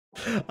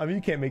I mean,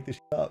 you can't make this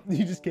up.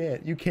 You just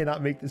can't. You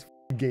cannot make this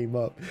game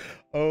up.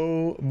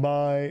 Oh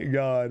my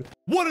god.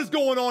 What is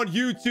going on,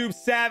 YouTube?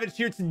 Savage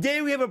here.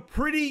 Today we have a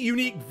pretty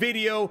unique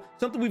video,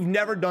 something we've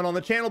never done on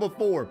the channel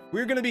before.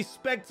 We're going to be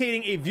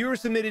spectating a viewer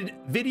submitted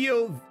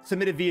video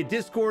submitted via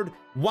Discord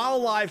while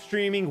live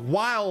streaming,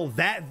 while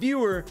that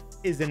viewer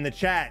is in the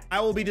chat. I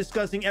will be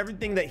discussing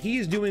everything that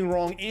he's doing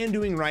wrong and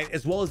doing right,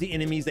 as well as the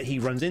enemies that he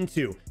runs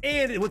into.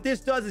 And what this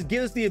does is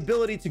give us the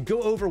ability to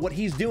go over what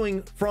he's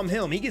doing from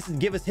him. He gets to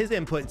give us his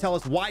input and tell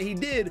us why he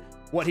did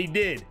what he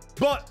did.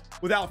 But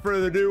without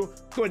further ado,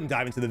 go ahead and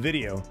dive into the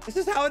video. This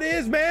is how it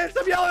is, man.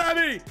 Stop yelling at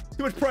me.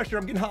 Too much pressure.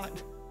 I'm getting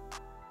hot.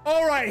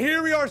 All right,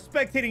 here we are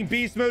spectating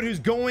Beast Mode, who's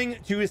going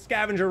to his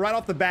scavenger right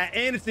off the bat,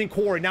 and it's in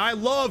quarry. Now, I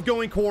love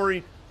going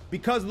quarry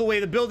because of the way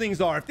the buildings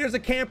are. If there's a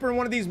camper in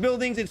one of these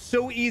buildings, it's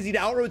so easy to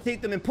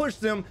out-rotate them and push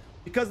them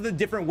because of the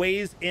different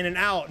ways in and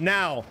out.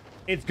 Now,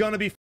 it's gonna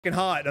be fucking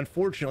hot.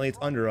 Unfortunately, it's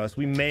under us.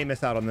 We may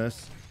miss out on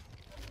this.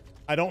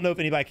 I don't know if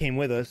anybody came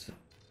with us.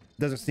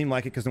 Doesn't seem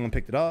like it because no one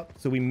picked it up,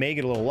 so we may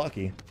get a little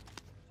lucky.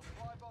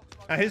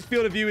 Now, his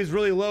field of view is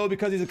really low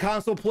because he's a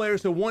console player,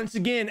 so once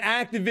again,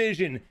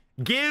 Activision,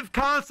 give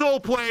console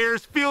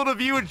players field of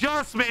view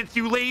adjustments,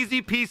 you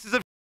lazy pieces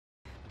of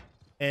shit.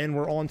 And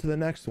we're on to the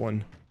next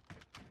one.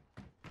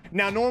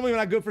 Now, normally when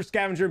I go for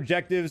scavenger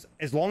objectives,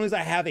 as long as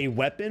I have a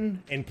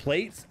weapon and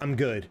plates, I'm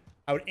good.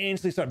 I would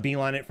instantly start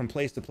beelining it from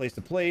place to place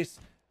to place,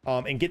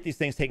 and get these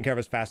things taken care of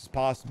as fast as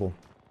possible.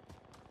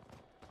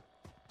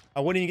 I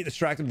wouldn't even get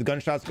distracted with the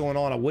gunshots going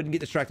on. I wouldn't get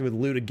distracted with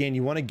loot. Again,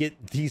 you want to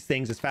get these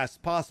things as fast as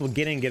possible.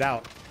 Get in, get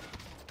out.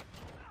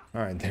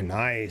 All right, then,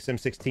 nice.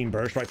 M16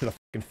 burst right to the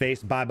fucking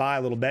face. Bye-bye,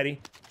 little Betty.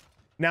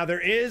 Now, there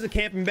is a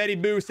camping Betty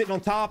Boo sitting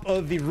on top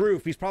of the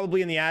roof. He's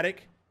probably in the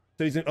attic.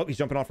 So he's in, oh, he's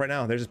jumping off right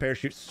now. There's his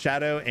parachute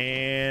shadow,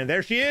 and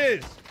there she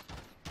is.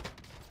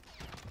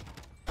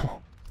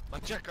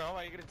 What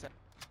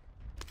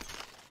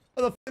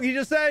the fuck did you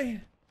just say?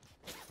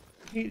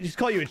 He just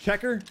call you a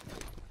checker?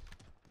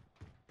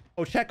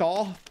 Oh, check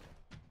off.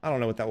 I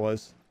don't know what that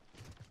was,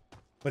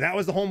 but that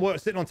was the homeboy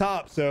sitting on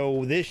top.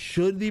 So this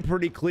should be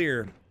pretty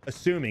clear,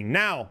 assuming.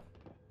 Now,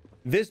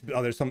 this,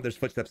 oh, there's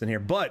footsteps in here,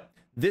 but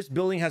this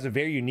building has a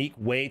very unique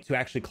way to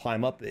actually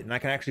climb up it, and I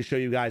can actually show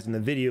you guys in the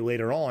video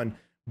later on.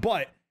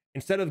 But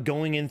instead of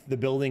going into the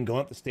building, going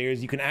up the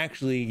stairs, you can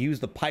actually use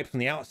the pipes from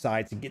the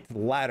outside to get to the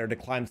ladder to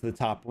climb to the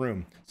top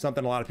room.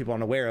 Something a lot of people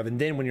aren't aware of. And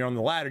then when you're on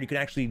the ladder, you can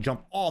actually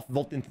jump off,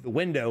 vault into the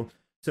window.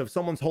 So if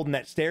someone's holding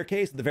that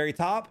staircase at the very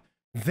top,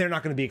 they're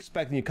not going to be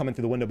expecting you coming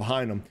through the window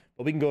behind them.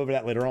 But we can go over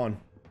that later on.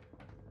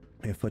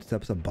 We have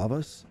footsteps above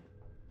us.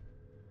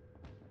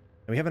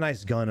 And we have a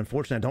nice gun.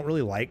 Unfortunately, I don't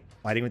really like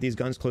fighting with these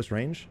guns close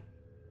range.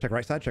 Check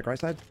right side, check right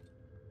side.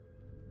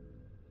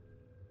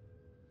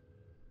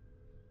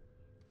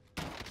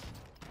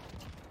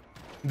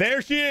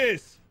 There she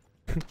is.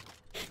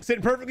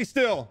 Sitting perfectly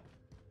still.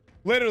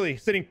 Literally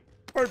sitting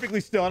perfectly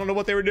still. I don't know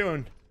what they were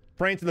doing.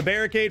 Praying to the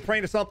barricade,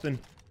 praying to something.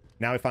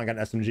 Now we finally got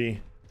an SMG.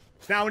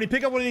 Now, when you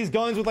pick up one of these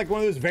guns with like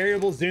one of those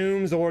variable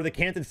zooms or the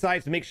canted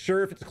sights, make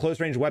sure if it's a close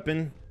range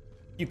weapon,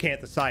 you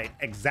cant the sight.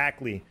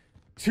 Exactly.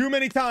 Too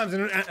many times.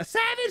 And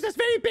Savage, that's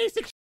very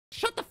basic.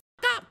 Shut the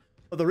fuck up.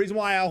 But the reason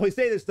why I always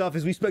say this stuff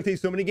is we spectate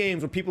so many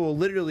games where people will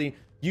literally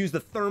use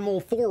the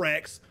thermal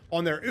 4X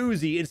on their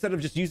Uzi instead of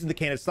just using the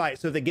canted sight.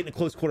 So if they get in a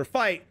close quarter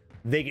fight,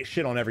 they get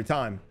shit on every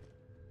time.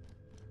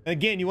 And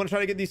again, you want to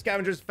try to get these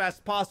scavengers as fast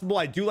as possible.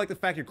 I do like the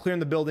fact you're clearing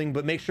the building,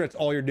 but make sure it's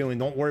all you're doing.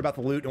 Don't worry about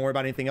the loot. Don't worry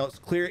about anything else.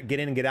 Clear it,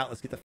 get in and get out.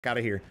 Let's get the fuck out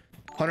of here.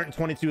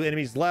 122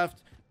 enemies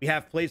left. We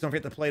have plates. Don't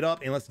forget to plate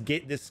up, and let's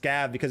get this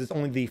scav because it's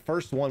only the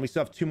first one. We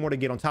still have 2 more to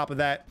get on top of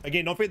that.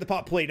 Again, don't forget to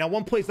pop plate. Now,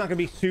 one plate's not going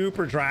to be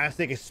super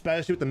drastic,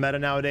 especially with the meta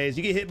nowadays.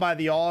 You get hit by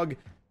the AUG,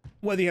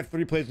 whether you have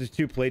 3 plates or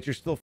 2 plates, you're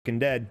still fucking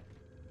dead.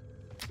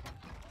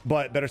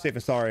 But better safe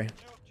than sorry.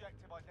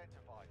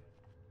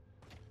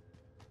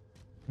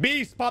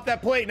 Beast, pop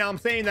that plate. Now I'm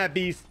saying that,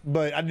 Beast,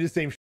 but I do the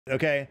same shit,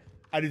 okay?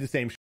 I do the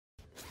same shit.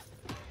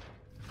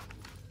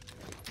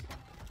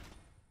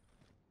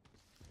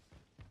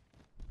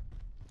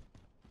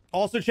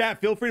 Also, chat,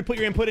 feel free to put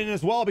your input in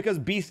as well because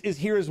Beast is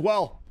here as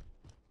well.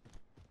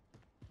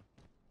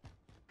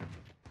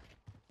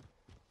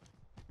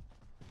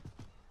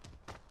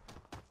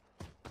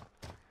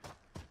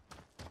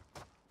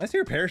 I see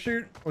your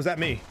parachute. Or was that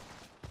me?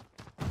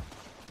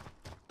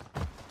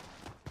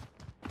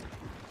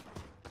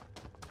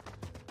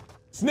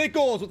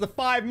 Snickles with the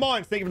 5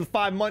 months. Thank you for the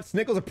 5 months.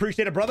 Snickles,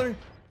 appreciate it, brother.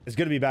 It's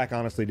good to be back,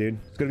 honestly, dude.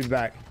 It's good to be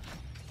back.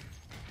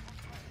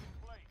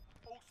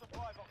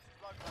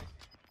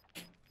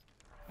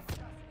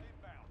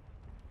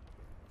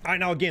 All right,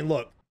 now again,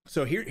 look.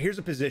 So here's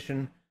a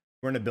position.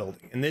 We're in a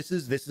building, and this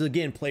is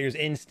again players'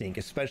 instinct,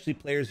 especially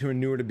players who are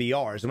newer to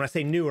BRs. And when I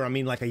say newer, I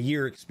mean like a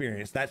year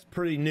experience. That's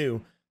pretty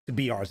new to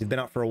BRs. They've been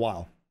out for a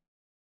while.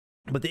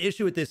 But the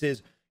issue with this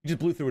is you just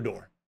blew through a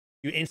door.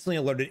 You instantly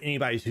alerted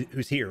anybody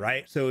who's here,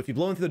 right? So if you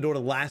blow into the door, the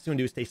last thing you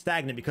do is stay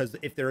stagnant because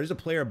if there is a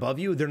player above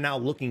you, they're now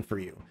looking for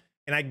you.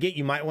 And I get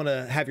you might want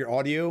to have your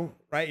audio,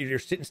 right? You're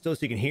sitting still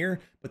so you can hear,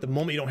 but the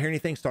moment you don't hear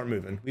anything, start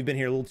moving. We've been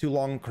here a little too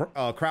long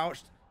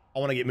crouched. I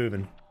want to get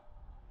moving.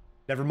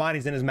 Never mind,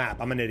 he's in his map.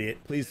 I'm an idiot.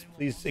 Please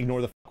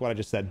ignore the what I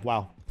just said.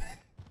 Wow.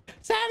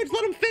 Savage,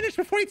 let him finish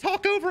before you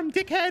talk over him,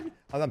 dickhead.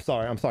 I'm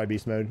sorry,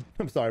 beast mode.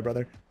 I'm sorry,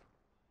 brother.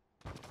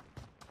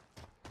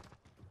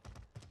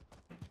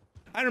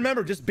 I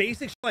remember just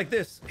basic shit like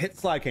this. Hit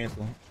slide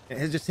cancel.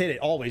 Just hit it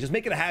always. Just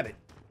make it a habit.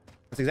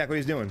 That's exactly what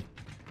he's doing.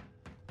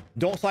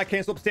 Don't slide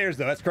cancel upstairs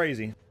though. That's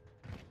crazy.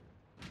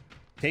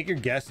 Take your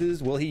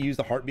guesses. Will he use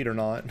the heartbeat or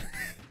not?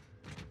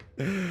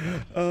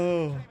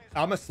 Oh,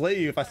 I'm gonna slay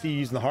you if I see you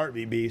using the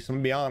heartbeat, beast. I'm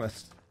gonna be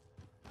honest.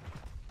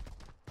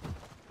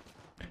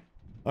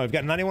 Oh, we've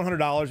got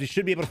 $9,100. We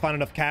should be able to find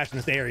enough cash in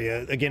this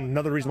area. Again,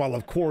 another reason why I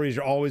love quarries.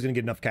 You're always gonna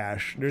get enough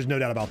cash. There's no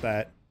doubt about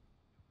that.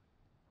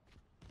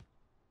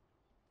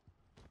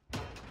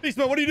 Beast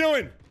mode, what are you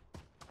doing?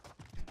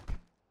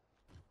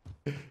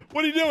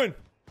 What are you doing?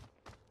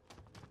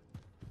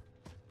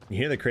 You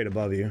hear the crate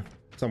above you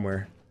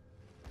somewhere.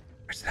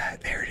 Where's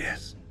that? There it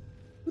is.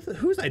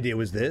 Whose idea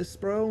was this,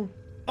 bro?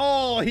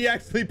 Oh, he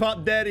actually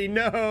popped Daddy.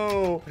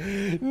 No.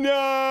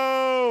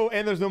 No.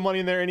 And there's no money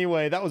in there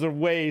anyway. That was a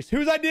waste.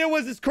 Whose idea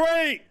was this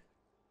crate?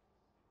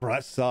 Bro,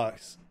 that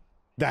sucks.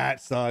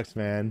 That sucks,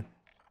 man.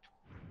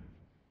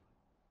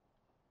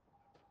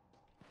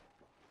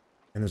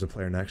 And there's a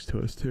player next to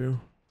us, too.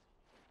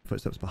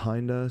 Footsteps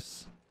behind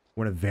us.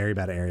 We're in a very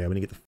bad area. We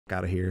need to get the fuck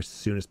out of here as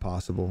soon as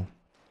possible.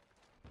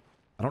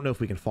 I don't know if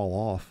we can fall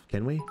off.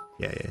 Can we?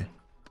 Yeah.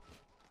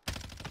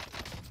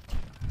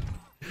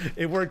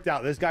 It worked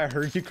out. This guy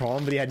heard you call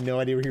him, but he had no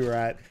idea where you were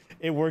at.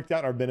 It worked out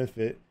in our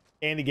benefit.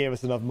 And he gave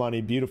us enough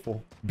money.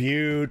 Beautiful.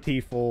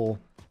 Beautiful.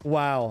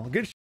 Wow.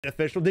 Good shit,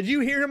 official. Did you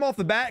hear him off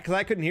the bat? Because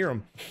I couldn't hear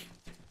him.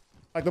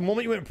 Like the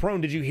moment you went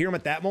prone, did you hear him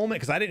at that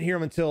moment? Because I didn't hear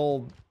him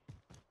until,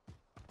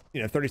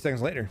 30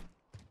 seconds later.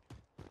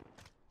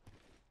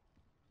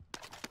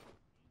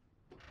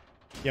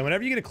 Yeah,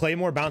 whenever you get a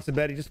claymore, bounce a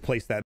bed, you just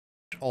place that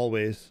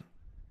always.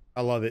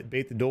 I love it.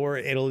 Bait the door.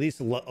 It'll at least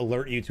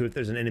alert you to if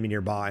there's an enemy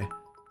nearby.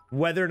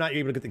 Whether or not you're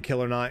able to get the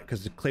kill or not,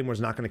 because the claymore's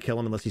not going to kill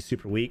him unless he's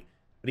super weak.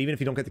 But even if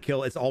you don't get the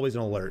kill, it's always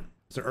an alert.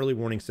 It's an early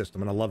warning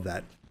system, and I love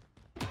that.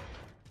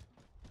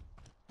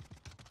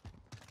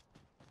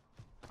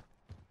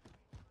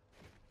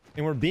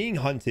 And we're being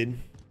hunted,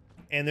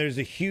 and there's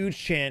a huge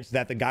chance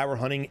that the guy we're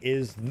hunting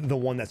is the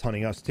one that's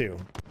hunting us too.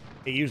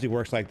 It usually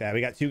works like that. We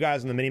got 2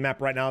 guys on the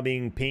mini-map right now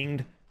being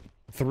pinged.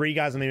 3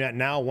 guys on the mini-map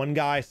now. 1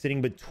 guy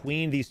sitting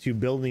between these 2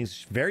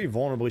 buildings. Very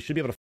vulnerable. We should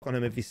be able to fuck on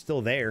him if he's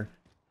still there.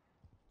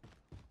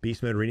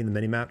 Beast mode reading the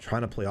mini-map.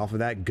 Trying to play off of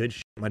that. Good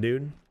shit, my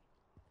dude.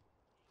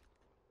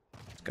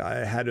 This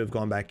guy had to have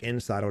gone back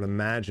inside, I would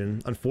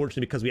imagine.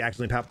 Unfortunately, because we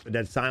accidentally popped a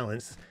dead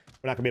silence,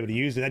 we're not going to be able to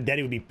use it. That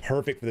Daddy would be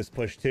perfect for this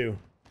push, too.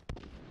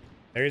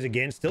 There he is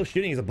again. Still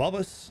shooting. He's above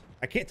us.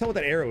 I can't tell what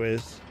that arrow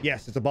is.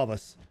 Yes, it's above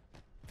us.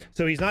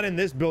 So he's not in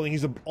this building.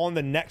 He's on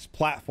the next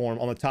platform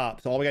on the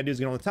top. So all we gotta do is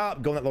get on the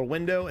top, go in that little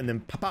window, and then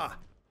papa,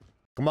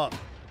 come up.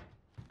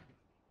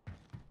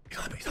 He's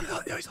on the building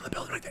right there. He's on the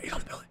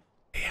building.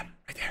 Yeah,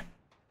 right there.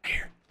 Right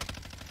here.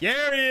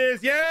 There he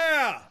is.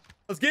 Yeah.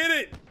 Let's get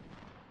it.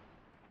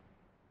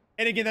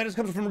 And again, that just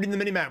comes from reading the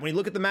mini map. When you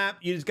look at the map,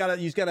 you just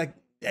gotta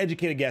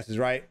educated guesses,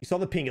 right? You saw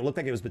the ping. It looked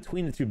like it was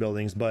between the 2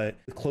 buildings, but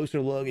with a closer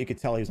look, you could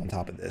tell he was on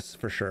top of this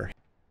for sure.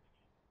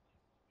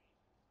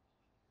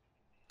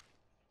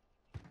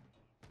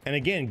 And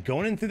again,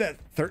 going in through that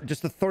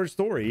just the 3rd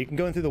story, you can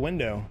go in through the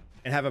window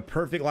and have a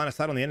perfect line of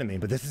sight on the enemy.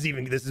 But this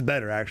is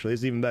better, actually.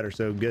 This is even better.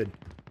 So good.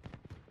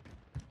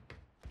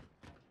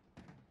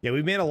 Yeah,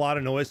 we've made a lot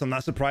of noise, so I'm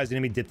not surprised the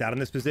enemy dipped out in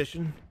this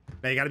position.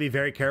 Now you got to be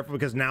very careful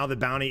because now the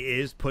bounty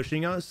is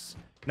pushing us.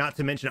 Not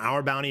to mention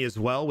our bounty as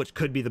well, which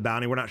could be the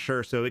bounty. We're not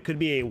sure. So it could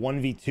be a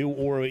 1v2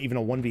 or even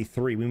a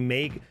 1v3.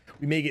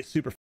 We may get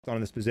super fucked on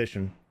in this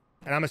position.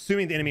 And I'm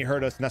assuming the enemy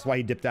heard us, and that's why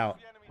he dipped out.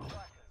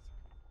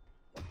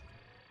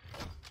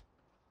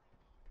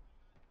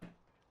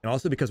 And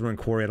also because we're in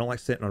quarry, I don't like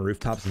sitting on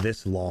rooftops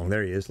this long.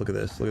 There he is. Look at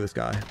this. Look at this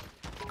guy.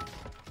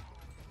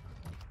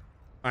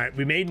 All right,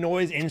 we made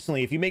noise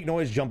instantly. If you make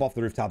noise, jump off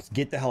the rooftops.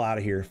 Get the hell out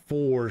of here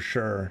for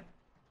sure.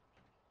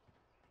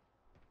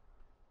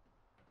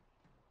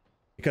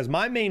 Because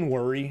my main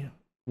worry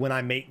when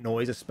I make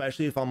noise,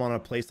 especially if I'm on a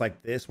place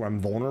like this where I'm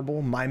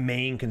vulnerable, my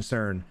main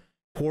concern,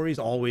 quarry's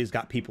always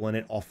got people in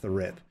it off the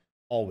rip.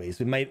 Always.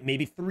 It might,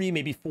 maybe 3,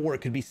 maybe 4, it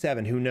could be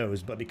 7, who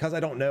knows? But because I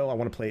don't know, I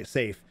want to play it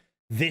safe.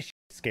 This shit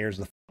scares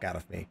the fuck out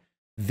of me.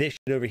 This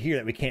shit over here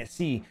that we can't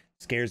see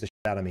scares the shit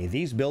out of me.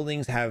 These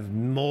buildings have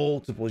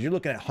multiples. You're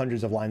looking at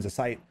hundreds of lines of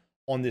sight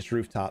on this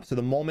rooftop. So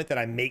the moment that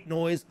I make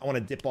noise, I want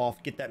to dip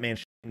off, get that man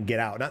shit and get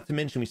out. Not to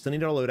mention we still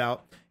need our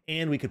loadout,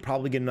 and we could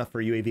probably get enough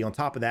for a UAV on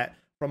top of that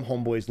from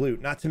Homeboy's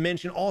loot. Not to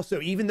mention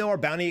also, even though our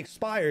bounty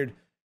expired,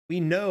 we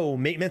know,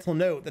 make mental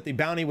note that the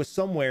bounty was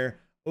somewhere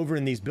over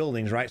in these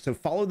buildings, right? So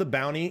follow the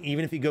bounty.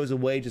 Even if he goes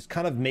away, just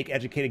kind of make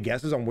educated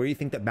guesses on where you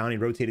think that bounty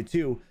rotated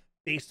to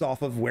based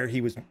off of where he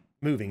was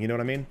moving. You know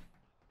what I mean?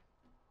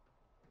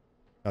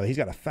 Oh, he's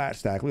got a fat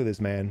stack. Look at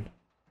this man.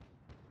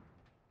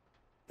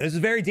 This is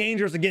very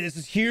dangerous. Again, this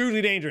is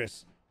hugely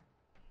dangerous.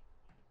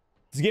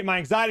 This is getting my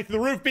anxiety through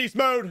the roof, beast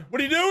mode. What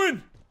are you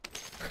doing?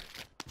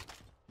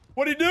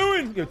 What are you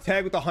doing? Yo,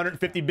 tag with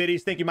 150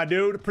 biddies. Thank you, my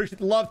dude. Appreciate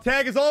the love.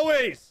 Tag as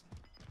always.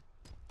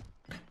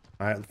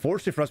 All right,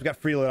 fortunately for us, we got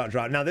free loadout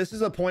drop. Now, this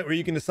is a point where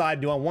you can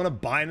decide, do I want to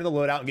buy into the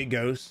loadout and get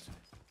ghosts?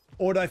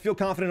 Or do I feel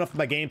confident enough with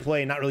my gameplay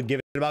and not really give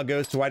a shit about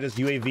ghosts, so I just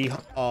UAV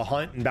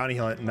hunt and bounty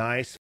hunt?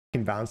 Nice.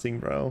 Fucking bouncing,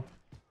 bro.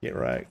 Get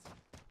wrecked.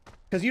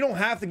 Because you don't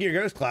have to get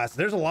your ghost class.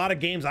 There's a lot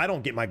of games I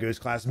don't get my ghost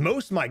class.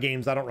 Most of my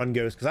games I don't run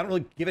ghost because I don't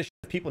really give a shit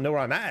if people know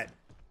where I'm at.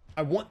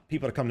 I want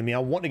people to come to me. I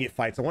want to get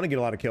fights. I want to get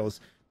a lot of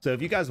kills. So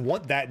if you guys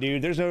want that,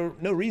 dude, there's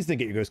no reason to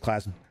get your ghost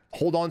class.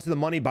 Hold on to the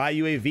money, buy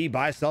UAV,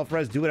 buy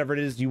self-res, do whatever it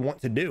is you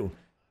want to do.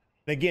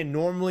 And again,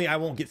 normally I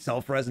won't get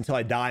self-res until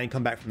I die and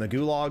come back from the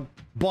gulag.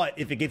 But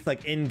if it gets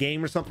like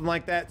in-game or something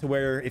like that, to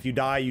where if you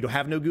die, you don't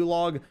have no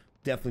gulag,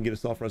 definitely get a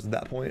self-res at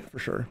that point for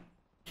sure.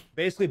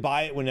 Basically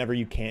buy it whenever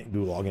you can't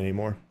gulag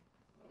anymore.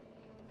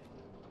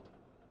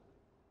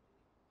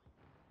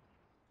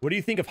 What do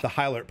you think of the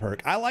high alert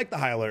perk? I like the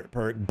high alert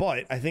perk,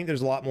 but I think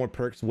there's a lot more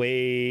perks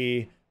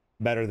way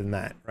better than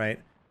that, right?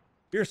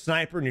 If you're a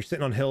sniper and you're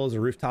sitting on hills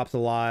or rooftops a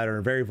lot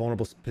or very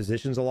vulnerable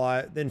positions a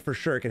lot, then for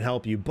sure it can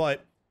help you.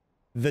 But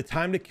the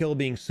time to kill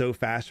being so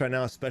fast right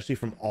now, especially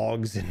from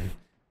AUGs and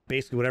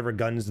basically whatever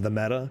guns the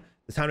meta,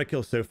 the time to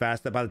kill is so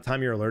fast that by the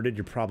time you're alerted,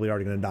 you're probably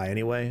already going to die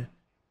anyway.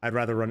 I'd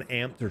rather run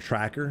amped or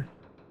tracker.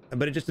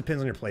 But it just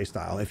depends on your play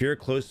style. If you're a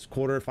close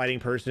quarter fighting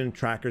person,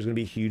 tracker is going to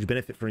be a huge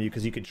benefit for you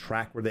because you can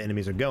track where the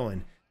enemies are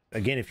going.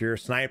 Again, if you're a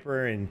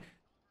sniper and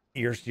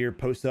you're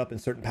posted up in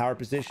certain power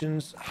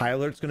positions, high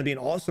alert's going to be an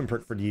awesome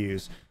perk for you to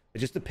use. It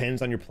just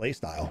depends on your play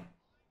style.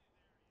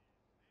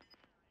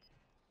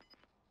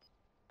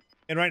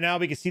 And right now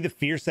we can see the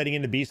fear setting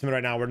into beast mode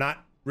right now. We're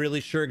not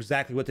really sure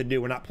exactly what to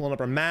do. We're not pulling up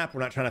our map.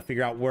 We're not trying to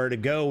figure out where to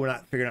go. We're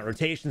not figuring out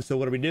rotation. So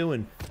what are we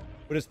doing?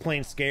 We're just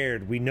plain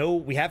scared. We know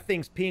we have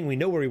things ping. We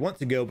know where we want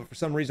to go, but for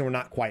some reason we're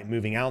not quite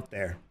moving out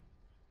there.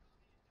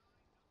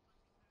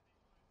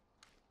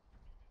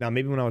 Now,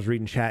 maybe when I was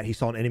reading chat, he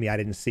saw an enemy I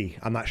didn't see.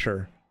 I'm not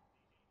sure.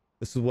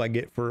 This is what I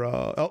get for,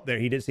 oh, there,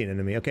 he did see an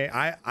enemy. Okay,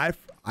 I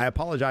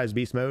apologize,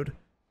 beast mode.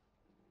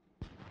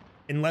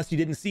 Unless you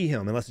didn't see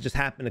him, unless it just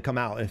happened to come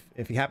out.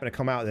 If he happened to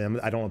come out,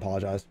 then I don't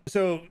apologize.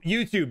 So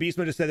YouTube, beast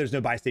mode just said there's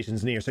no buy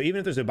stations near. So even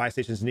if there's no buy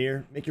stations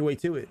near, make your way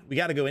to it. We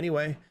got to go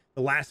anyway.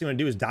 The last thing you want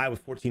to do is die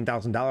with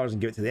 $14,000 and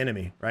give it to the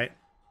enemy, right?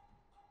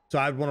 So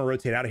I'd want to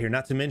rotate out of here.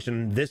 Not to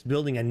mention this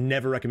building, I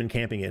never recommend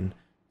camping in.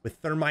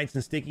 With thermites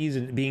and stickies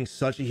and being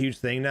such a huge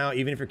thing now,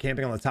 even if you're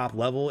camping on the top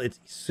level, it's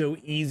so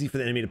easy for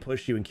the enemy to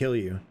push you and kill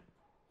you.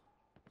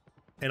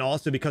 And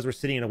also because we're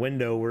sitting in a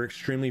window, we're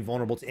extremely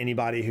vulnerable to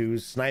anybody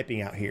who's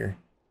sniping out here.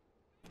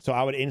 So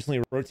I would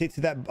instantly rotate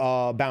to that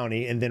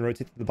bounty and then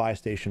rotate to the buy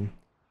station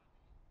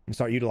and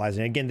start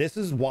utilizing it. Again, this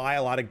is why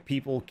a lot of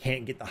people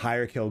can't get the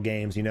higher kill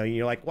games. You know,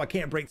 you're like, well, I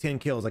can't break 10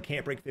 kills. I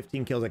can't break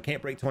 15 kills. I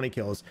can't break 20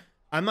 kills.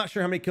 I'm not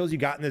sure how many kills you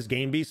got in this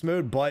game beast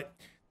mode, but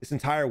this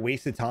entire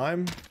wasted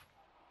time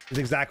is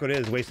exactly what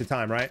it is. Wasted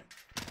time, right?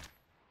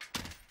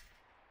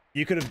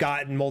 You could have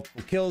gotten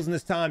multiple kills in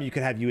this time. You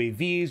could have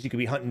UAVs. You could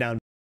be hunting down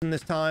in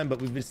this time,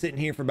 but we've been sitting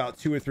here for about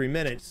 2 or 3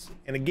 minutes.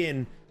 And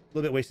again, a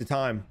little bit wasted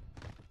time.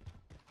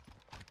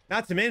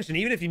 Not to mention,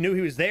 even if you knew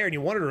he was there and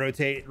you wanted to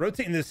rotate,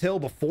 rotating this hill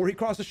before he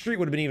crossed the street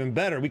would have been even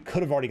better. We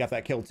could have already got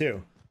that kill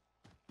too.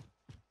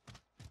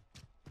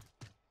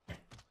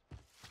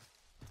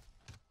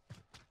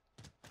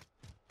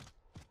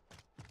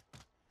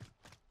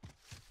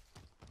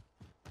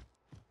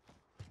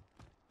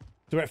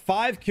 So we're at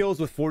 5 kills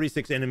with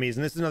 46 enemies,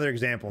 and this is another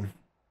example.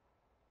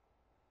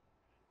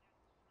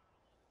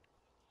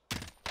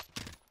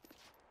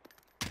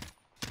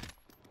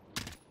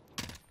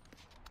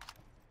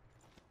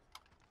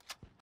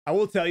 I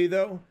will tell you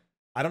though,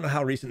 I don't know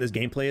how recent this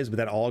gameplay is, but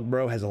that AUG,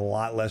 bro, has a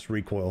lot less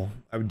recoil.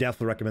 I would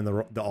definitely recommend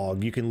the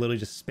AUG. You can literally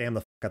just spam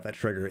the fuck out that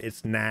trigger.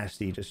 It's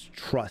nasty. Just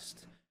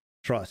trust.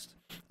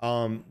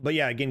 But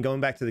yeah, again, going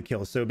back to the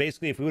kills. So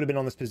basically, if we would have been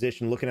on this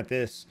position, looking at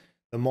this,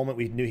 the moment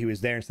we knew he was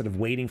there, instead of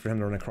waiting for him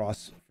to run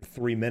across for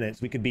 3 minutes,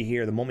 we could be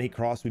here. The moment he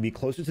crossed, we'd be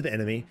closer to the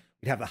enemy.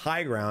 We'd have the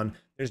high ground.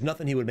 There's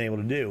nothing he would have been able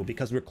to do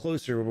because we're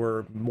closer.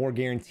 We're more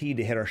guaranteed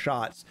to hit our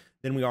shots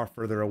than we are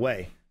further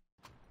away.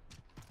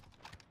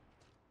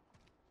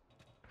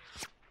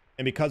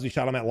 And because we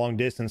shot him at long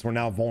distance, we're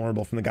now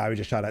vulnerable from the guy we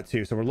just shot at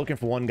too. So we're looking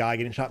for one guy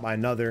getting shot by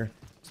another.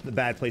 It's the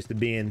bad place to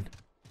be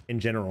in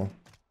general.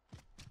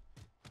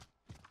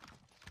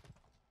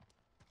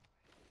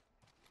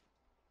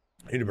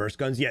 New to burst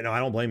guns? Yeah, no, I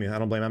don't blame you. I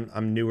don't blame you.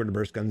 I'm newer to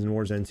burst guns in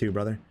Warzone too,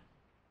 brother.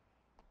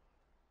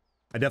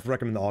 I definitely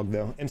recommend the AUG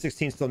though.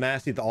 M16 still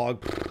nasty. The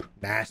AUG,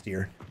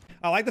 nastier.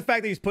 I like the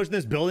fact that he's pushing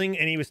this building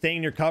and he was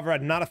staying near cover. I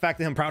did not affect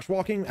him crouch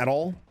walking at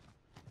all.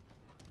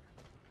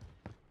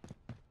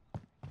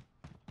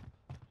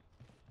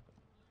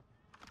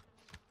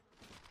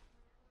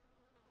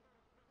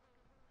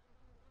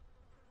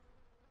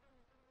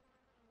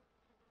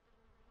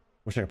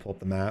 Wish I could pull up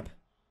the map.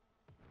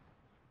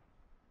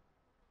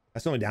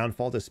 That's the only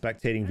downfall to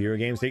spectating viewer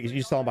games.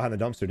 You saw him behind the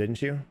dumpster,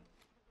 didn't you?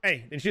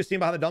 Hey, didn't you see him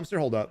behind the dumpster?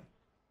 Hold up.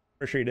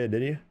 For sure you did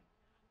you?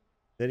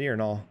 Did he or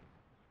no?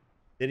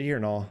 Did he or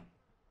no?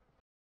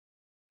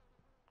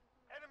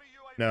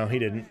 No, he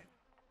didn't.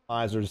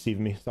 My eyes are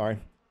deceiving me. Sorry.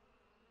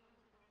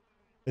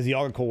 Is the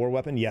AUG a Cold War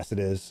weapon? Yes, it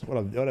is. What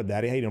up,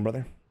 Daddy? How you doing,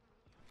 brother?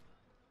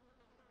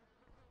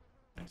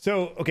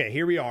 So, okay,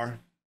 here we are.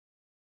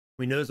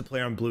 We know there's a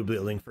player on blue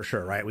building for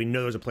sure, right? We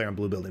know there's a player on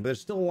blue building, but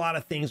there's still a lot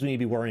of things we need to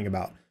be worrying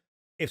about.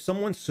 If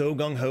someone's so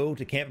gung-ho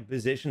to camp a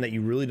position that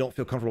you really don't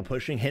feel comfortable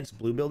pushing, hence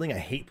blue building, I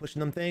hate pushing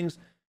them things.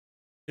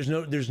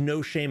 There's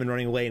no shame in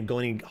running away and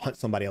going and hunt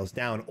somebody else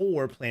down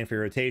or plan for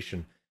your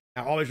rotation.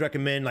 I always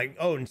recommend, like,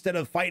 oh, instead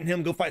of fighting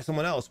him, go fight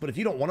someone else. But if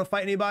you don't want to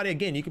fight anybody,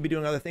 again, you could be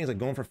doing other things like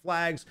going for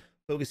flags,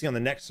 focusing on the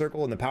next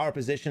circle and the power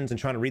positions and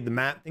trying to read the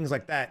map, things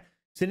like that.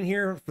 Sitting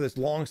here for this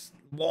long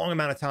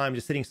amount of time,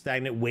 just sitting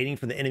stagnant, waiting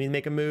for the enemy to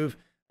make a move.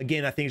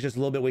 Again, I think it's just a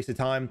little bit wasted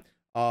time.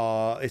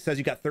 It says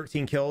you got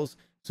 13 kills.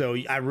 So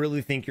I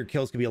really think your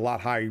kills could be a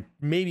lot higher.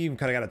 Maybe even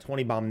kind of got a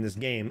 20 bomb in this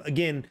game.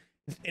 Again,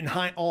 in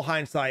all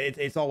hindsight,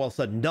 it's all well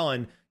said and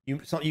done. You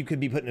could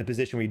be put in a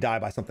position where you die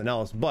by something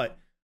else. But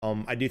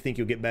I do think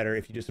you'll get better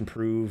if you just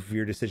improve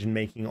your decision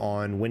making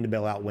on when to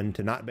bail out, when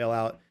to not bail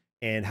out,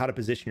 and how to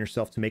position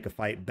yourself to make a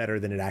fight better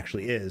than it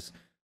actually is.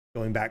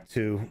 Going back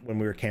to when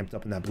we were camped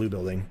up in that blue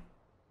building.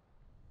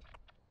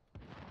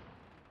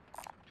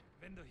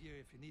 Vendor here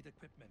if you need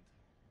equipment.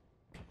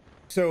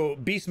 So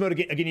beast mode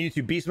again,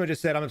 YouTube. Beast mode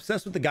just said, I'm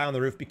obsessed with the guy on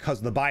the roof because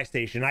of the buy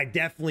station. I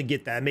definitely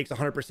get that. It makes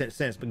 100%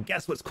 sense. But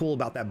guess what's cool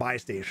about that buy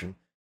station?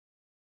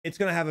 It's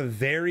going to have a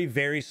very,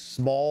 very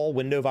small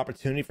window of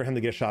opportunity for him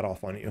to get a shot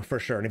off on you, for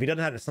sure. And if he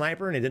doesn't have a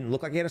sniper and it didn't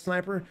look like he had a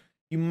sniper,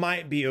 you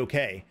might be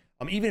okay.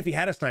 Even if he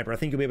had a sniper, I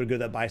think you'll be able to go to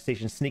that buy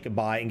station, sneak a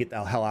buy, and get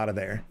the hell out of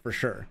there, for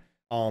sure.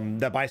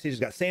 That buy station's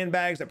got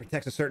sandbags that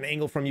protects a certain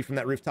angle from you from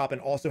that rooftop and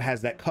also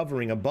has that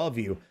covering above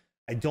you.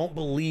 I don't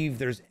believe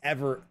there's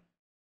ever...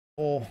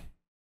 Oh,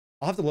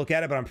 I'll have to look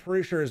at it, but I'm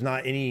pretty sure there's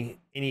not any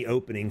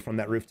opening from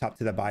that rooftop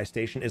to that buy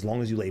station as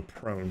long as you lay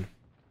prone.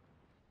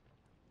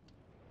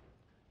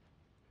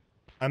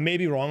 I may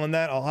be wrong on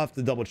that. I'll have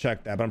to double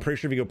check that, but I'm pretty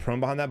sure if you go prone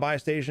behind that buy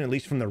station, at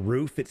least from the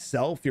roof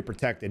itself, you're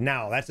protected.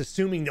 Now, that's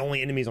assuming the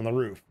only enemies on the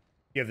roof.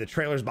 You have the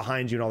trailers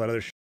behind you and all that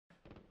other shit.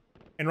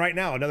 And right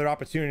now, another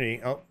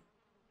opportunity. Oh,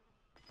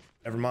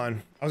 never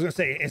mind. I was going to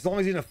say, as long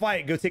as he's in a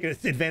fight, go take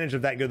advantage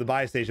of that, go to the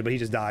buy station, but he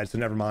just died, so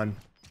never mind.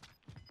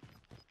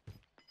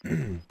 Gas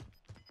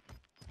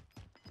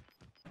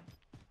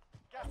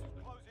is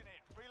closing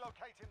in.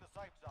 Relocating the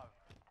safe zone.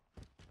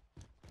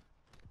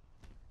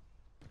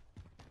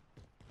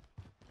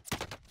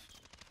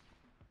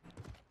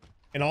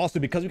 And also,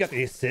 because we got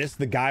the assist,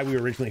 the guy we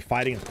were originally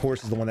fighting, of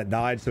course, is the one that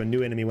died, so a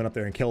new enemy went up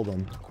there and killed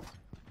him.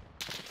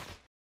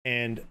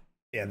 And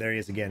yeah, there he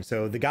is again.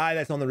 So the guy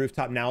that's on the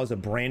rooftop now is a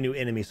brand new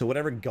enemy. So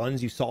whatever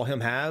guns you saw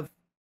him have,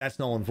 that's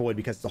null and void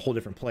because it's a whole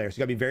different player. So you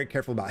gotta be very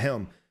careful about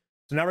him.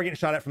 So now we're getting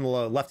shot at from the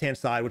left-hand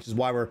side, which is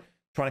why we're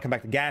trying to come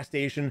back to the gas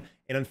station.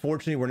 And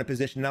unfortunately, we're in a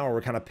position now where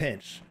we're kind of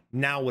pinched.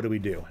 Now what do we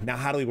do? Now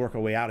how do we work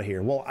our way out of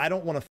here? Well, I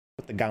don't want to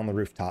with the guy on the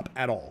rooftop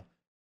at all.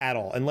 At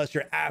all, unless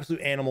you're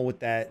absolute animal with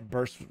that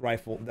burst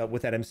rifle,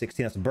 with that M16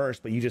 that's a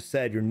burst, but you just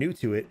said you're new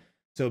to it.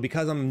 So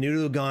because I'm new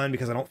to the gun,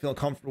 because I don't feel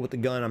comfortable with the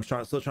gun, I'm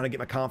still trying to get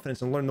my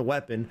confidence and learn the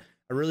weapon.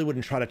 I really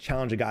wouldn't try to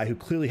challenge a guy who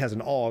clearly has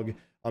an AUG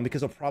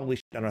because he'll probably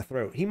shoot down our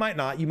throat. He might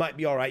not, you might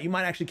be all right, you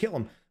might actually kill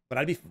him, but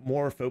I'd be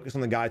more focused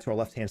on the guy to our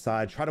left-hand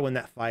side, try to win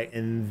that fight,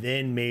 and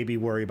then maybe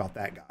worry about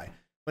that guy.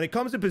 When it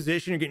comes to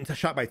position, you're getting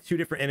shot by two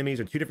different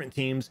enemies or two different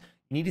teams.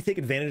 You need to take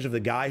advantage of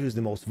the guy who's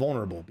the most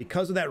vulnerable.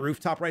 Because of that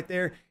rooftop right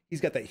there, he's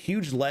got that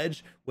huge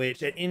ledge,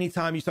 which at any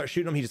time you start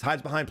shooting him, he just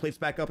hides behind, plates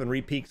back up, and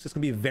re-peeks. It's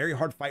going to be a very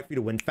hard fight for you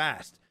to win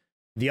fast.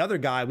 The other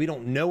guy, we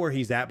don't know where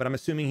he's at, but I'm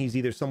assuming he's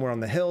either somewhere on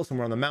the hill,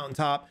 somewhere on the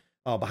mountaintop,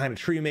 behind a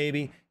tree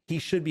maybe. He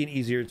should be an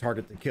easier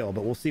target to kill,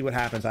 but we'll see what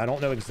happens. I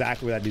don't know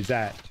exactly where that dude's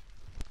at.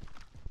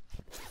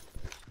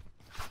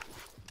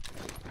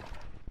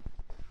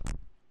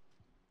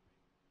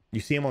 You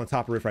see him on the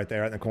top roof right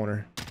there, right in the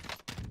corner.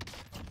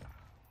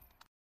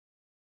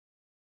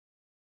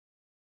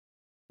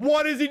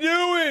 What is he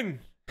doing?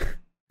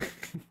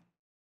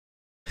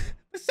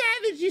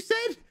 Savage, you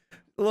said?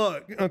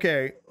 Look,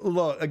 okay,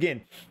 look,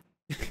 again,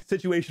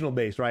 situational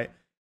base, right?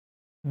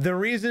 The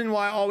reason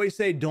why I always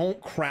say don't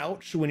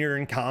crouch when you're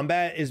in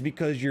combat is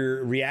because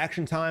your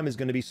reaction time is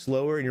going to be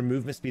slower and your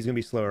movement speed is going to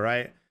be slower,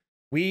 right?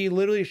 We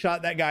literally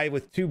shot that guy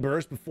with 2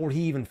 bursts before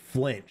he even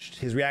flinched.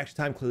 His reaction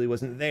time clearly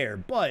wasn't there,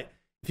 but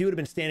if he would have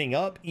been standing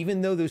up,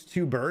 even though those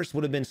 2 bursts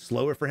would have been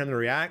slower for him to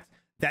react,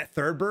 that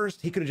 3rd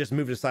burst, he could have just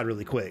moved aside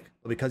really quick.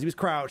 But because he was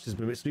crouched, his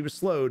movement speed was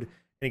slowed, and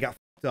he got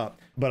fucked up.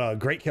 But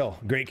great kill,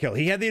 great kill.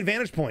 He had the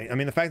advantage point. I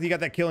mean, the fact that you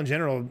got that kill in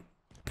general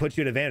puts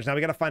you at advantage. Now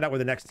we got to find out where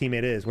the next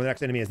teammate is, where the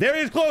next enemy is. There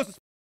he is, close! Is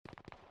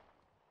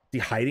he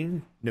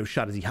hiding? No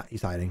shot.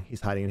 He's hiding.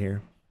 He's hiding in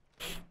here.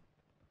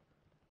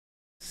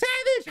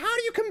 Savage, how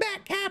do you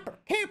combat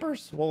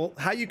campers? Well,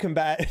 how you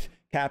combat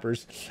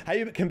cappers. How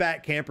you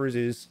combat campers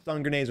is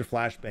stun grenades or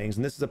flashbangs,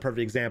 and this is a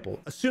perfect example.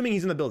 Assuming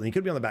he's in the building, he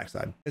could be on the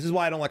backside. This is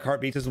why I don't like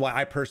heartbeats. This is why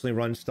I personally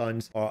run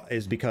stuns,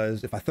 is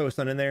because if I throw a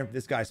stun in there,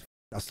 this guy's,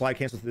 I'll slide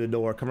cancel through the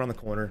door, come around the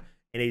corner,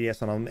 and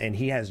ADS on him, and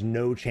he has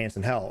no chance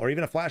in hell. Or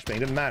even a flashbang,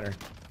 doesn't matter.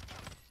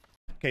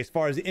 Okay, as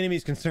far as the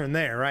enemy's concerned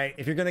there, right?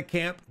 If you're gonna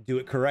camp, do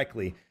it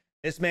correctly.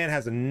 This man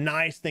has a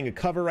nice thing of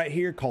cover right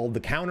here called the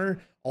counter.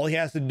 All he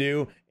has to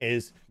do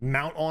is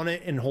mount on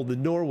it and hold the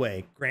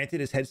doorway.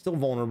 Granted, his head's still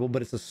vulnerable,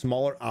 but it's a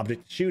smaller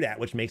object to shoot at,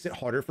 which makes it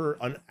harder for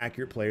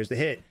inaccurate players to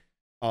hit.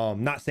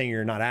 Not saying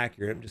you're not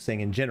accurate, I'm just saying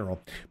in general.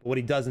 But what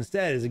he does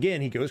instead is,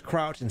 again, he goes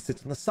crouched and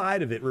sits on the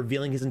side of it,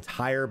 revealing his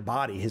entire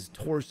body, his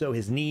torso,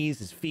 his knees,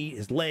 his feet,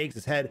 his legs,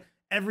 his head.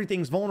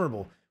 Everything's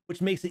vulnerable,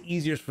 which makes it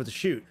easier for the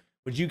shoot.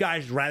 Would you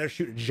guys rather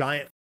shoot a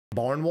giant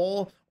barn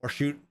wall or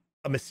shoot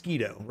a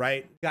mosquito,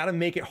 right? Got to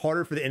make it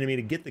harder for the enemy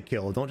to get the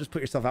kill. Don't just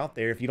put yourself out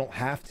there if you don't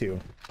have to.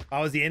 If I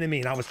was the enemy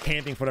and I was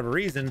camping for whatever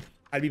reason,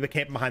 I'd be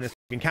camping behind this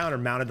counter,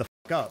 mounted the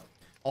fuck up.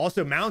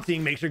 Also,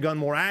 mounting makes your gun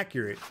more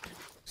accurate.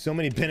 So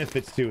many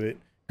benefits to it.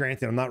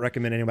 Granted, I'm not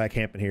recommending anybody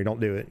camping here. Don't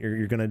do it.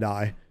 You're gonna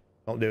die.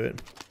 Don't do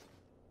it.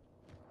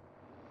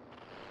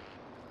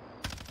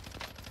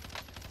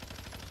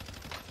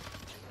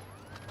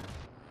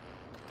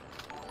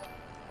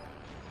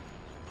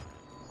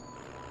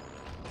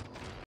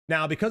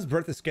 Now, because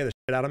Bertha scared the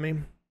shit out of me,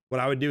 what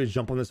I would do is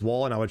jump on this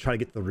wall and I would try to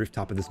get to the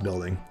rooftop of this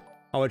building.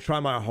 I would try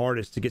my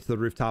hardest to get to the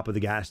rooftop of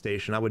the gas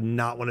station. I would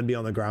not want to be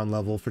on the ground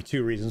level for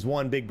two reasons.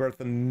 One, Big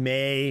Bertha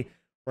may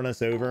run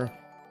us over.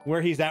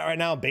 Where he's at right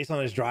now, based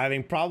on his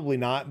driving, probably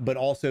not. But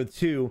also,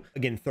 two,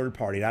 again, third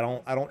party. I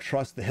don't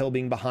trust the hill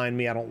being behind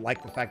me. I don't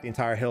like the fact the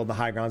entire hill, the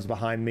high ground's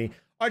behind me.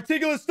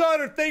 Articulate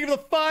Stunner, thank you for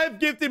the 5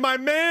 gifted, my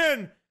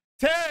man.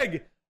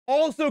 Tag.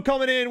 Also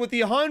coming in with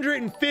the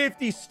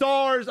 150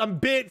 stars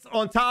and bits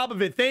on top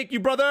of it. Thank you,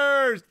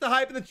 brothers. The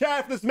hype in the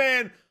chat for this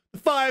man. The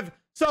 5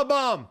 sub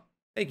bomb.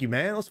 Thank you,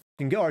 man. Let's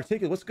fucking go.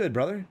 Articulate, what's good,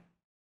 brother?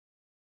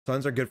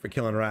 Suns are good for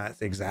killing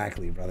rats.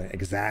 Exactly, brother.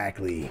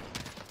 Exactly.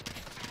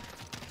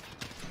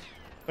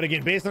 But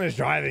again, based on his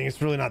driving,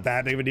 it's really not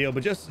that big of a deal.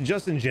 But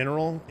just in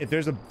general, if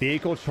there's a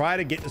vehicle, try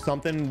to get to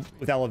something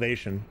with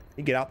elevation.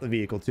 You get out the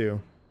vehicle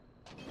too.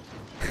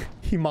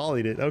 He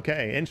mollied it.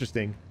 Okay,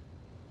 interesting.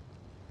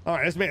 All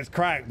right, this man's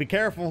cracked. Be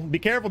careful. Be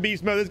careful,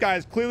 Beast Mode. This guy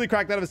is clearly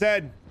cracked out of his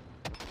head.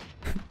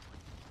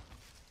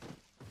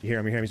 You hear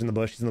him? You hear him? He's in the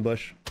bush. He's in the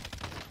bush.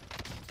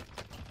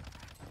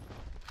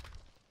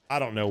 I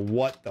don't know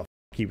what the f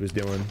he was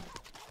doing.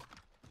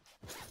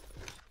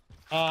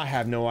 I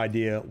have no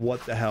idea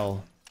what the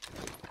hell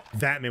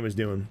that man was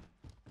doing.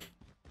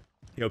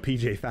 Yo,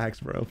 PJ, facts,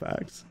 bro.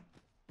 Facts.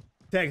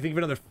 Tag, think of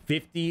another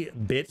 50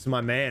 bits,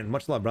 my man.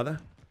 Much love, brother.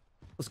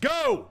 Let's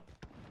go.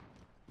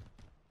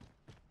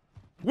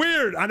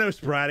 Weird. I know,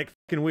 sporadic.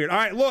 Fucking weird. All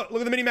right, look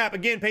at the mini map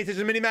again. Pay attention to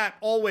the mini map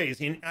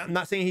always. I'm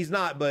not saying he's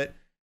not, but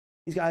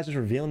these guys are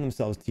revealing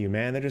themselves to you,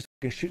 man. They're just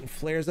shooting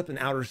flares up in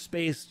outer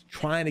space,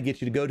 trying to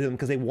get you to go to them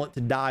because they want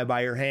to die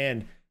by your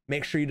hand.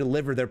 Make sure you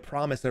deliver their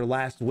promise, their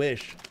last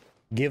wish.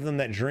 Give them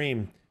that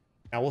dream.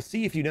 Now we'll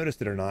see if you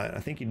noticed it or not. I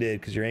think you did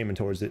because you're aiming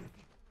towards it.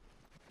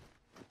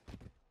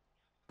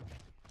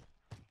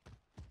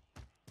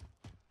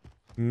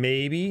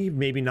 Maybe,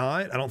 maybe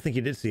not. I don't think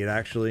he did see it,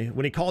 actually.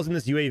 When he calls in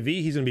this UAV,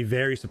 he's going to be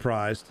very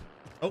surprised.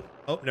 Oh,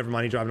 never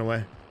mind. He's driving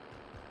away.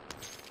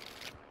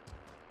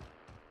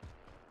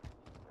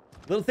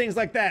 Little things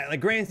like that.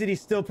 Like, granted, he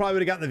still probably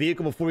would have gotten the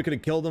vehicle before we could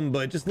have killed him,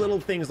 but just little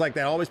things like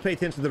that. Always pay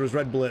attention to those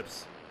red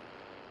blips.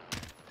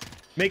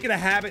 Make it a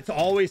habit to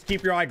always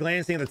keep your eye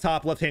glancing at the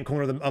top left-hand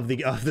corner of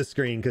the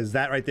screen, because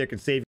that right there could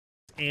save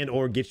you and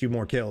or get you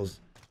more kills.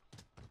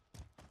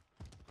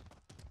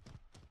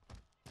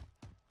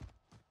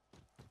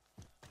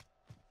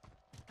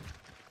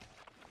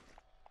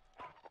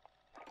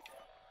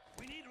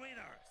 We need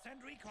radar.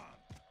 Send recon.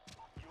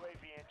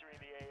 UAV entering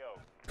the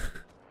AO.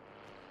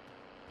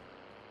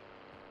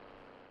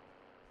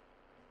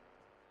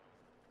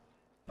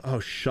 Oh,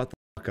 shut the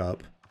fuck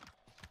up.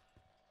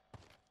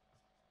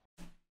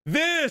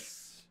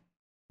 This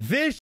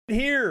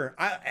here,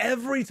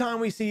 every time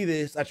we see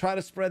this, I try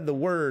to spread the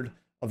word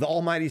of the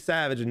almighty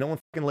Savage, and no one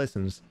fucking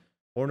listens,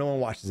 or no one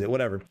watches it,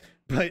 whatever.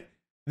 But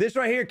this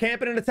right here,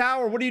 camping in a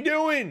tower, what are you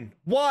doing?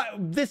 What?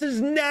 This is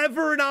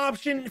never an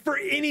option for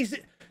any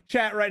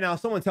chat right now.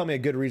 Someone tell me a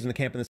good reason to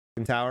camp in this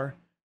fucking tower.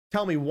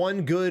 Tell me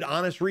one good,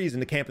 honest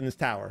reason to camp in this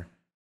tower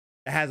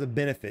that has a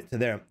benefit to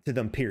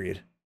them,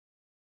 period.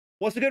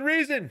 What's a good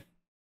reason?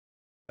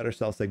 Better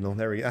cell signal.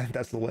 There we go.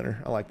 That's the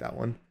winner. I like that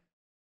one.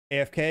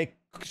 AFK,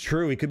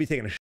 true. He could be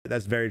taking a shit.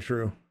 That's very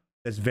true.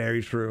 That's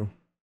very true.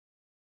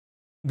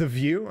 The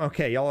view?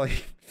 Okay, y'all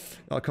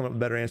come up with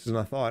better answers than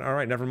I thought. All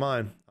right, never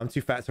mind. I'm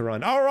too fat to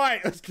run. All right,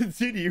 let's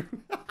continue.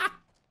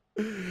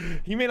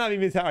 He may not be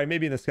in the tower. He may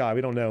be in the sky.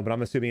 We don't know, but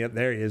I'm assuming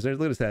there he is. Look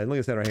at his head. Look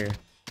at his head right here.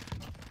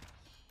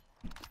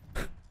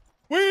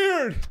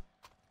 Weird.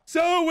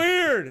 So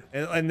weird.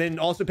 And then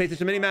also pay attention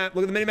to the mini-map.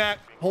 Look at the mini-map.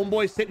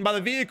 Homeboy sitting by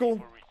the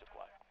vehicle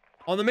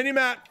on the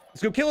mini-map.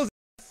 Let's go kill his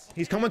ass.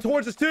 He's coming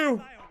towards us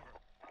too.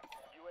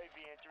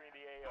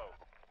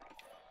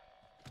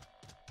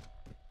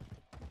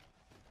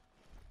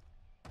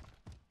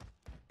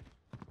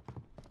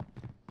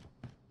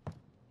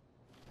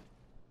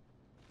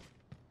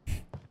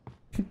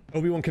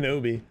 Obi-Wan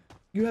Kenobi.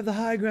 You have the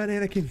high ground,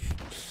 Anakin.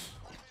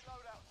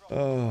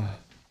 Oh.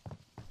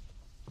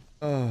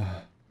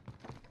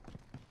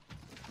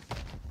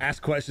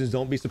 Ask questions,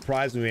 don't be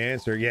surprised when we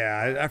answer.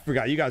 Yeah, I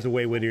forgot. You guys are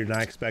way wittier than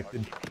I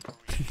expected.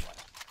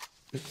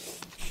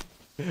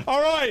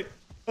 All right,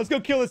 let's go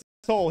kill this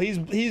asshole. He's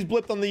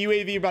blipped on the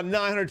UAV about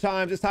 900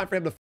 times. It's time for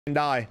him to fucking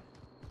die.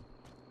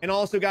 And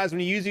also, guys,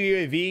 when you use a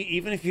UAV,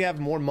 even if you have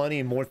more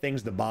money and more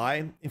things to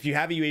buy, if you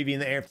have a UAV in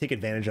the air, take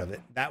advantage of it.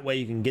 That way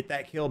you can get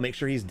that kill, make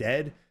sure he's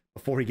dead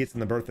before he gets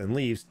in the bertha and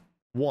leaves.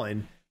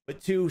 1,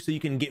 but 2, so you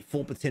can get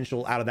full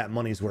potential out of that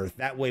money's worth.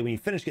 That way, when you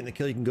finish getting the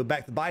kill, you can go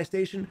back to the buy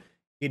station,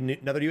 get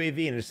another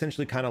UAV, and it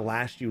essentially kind of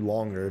lasts you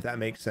longer, if that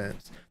makes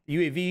sense. The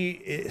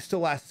UAV, it still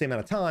lasts the same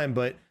amount of time,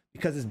 but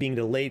because it's being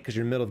delayed because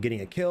you're in the middle of getting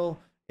a kill,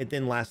 it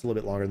then lasts a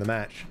little bit longer in the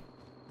match.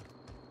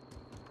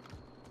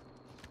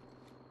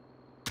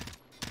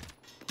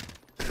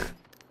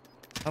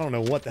 I don't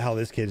know what the hell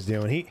this kid's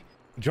doing. He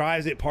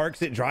drives it,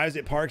 parks it, drives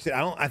it, parks it.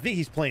 I think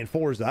he's playing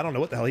Forza. I don't know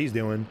what the hell he's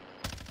doing.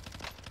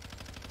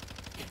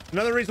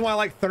 Another reason why I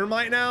like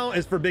Thermite now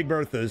is for big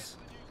berthas.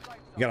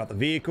 You got out the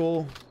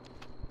vehicle.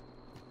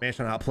 Man's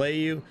trying to outplay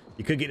you.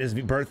 You could get in his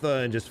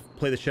bertha and just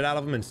play the shit out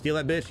of him and steal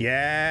that bitch.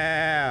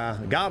 Yeah,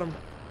 got him.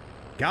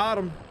 Got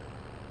him.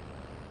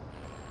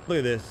 Look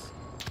at this.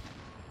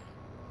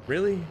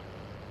 Really?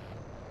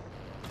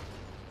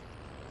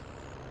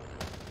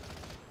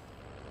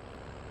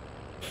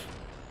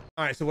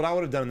 All right, so what I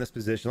would have done in this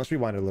position, let's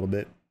rewind it a little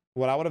bit.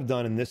 What I would have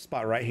done in this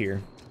spot right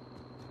here.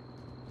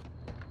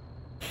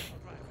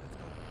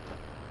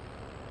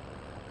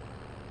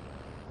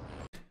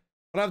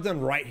 What I've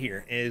done right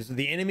here is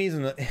the enemy's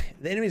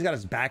got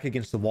his back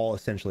against the wall,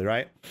 essentially,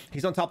 right?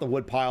 He's on top of the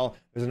wood pile.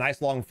 There's a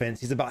nice long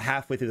fence. He's about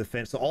halfway through the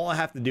fence. So all I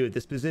have to do at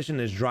this position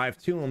is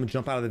drive to him and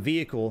jump out of the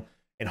vehicle,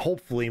 and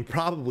hopefully and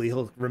probably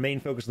he'll remain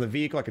focused on the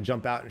vehicle. I can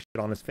jump out and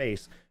shit on his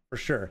face for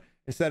sure.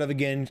 Instead of,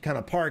 again, kind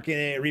of parking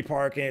it,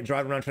 reparking it,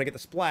 driving around trying to get the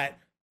splat,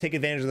 take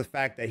advantage of the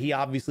fact that he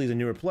obviously is a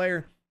newer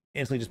player,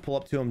 instantly just pull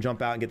up to him,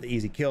 jump out and get the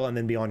easy kill, and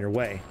then be on your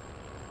way.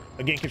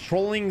 Again,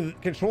 controlling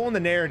the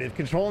narrative,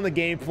 controlling the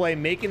gameplay,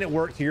 making it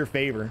work to your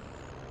favor.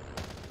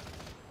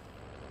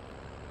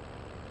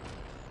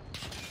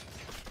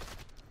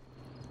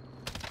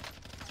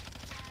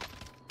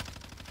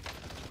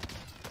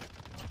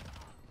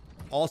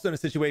 Also, in a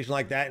situation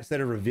like that,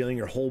 instead of revealing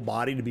your whole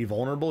body to be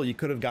vulnerable, you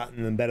could have gotten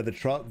in the bed of the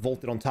truck,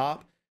 vaulted on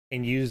top,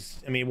 and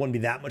used, I mean, it wouldn't be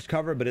that much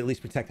cover, but at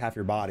least protect half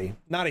your body.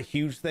 Not a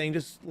huge thing,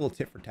 just a little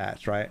tit for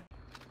tats, right?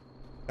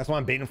 That's why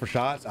I'm baiting for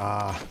shots.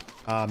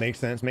 Makes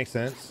sense, makes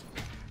sense.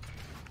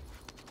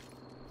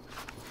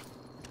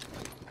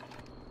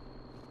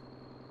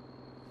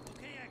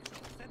 Okay, Axel,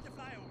 send the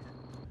flyover.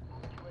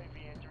 UAV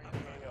entering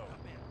the AO.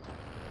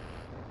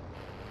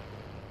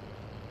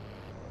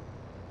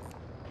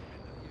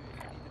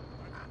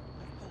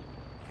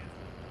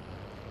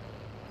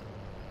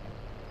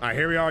 All right,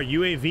 here we are,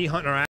 UAV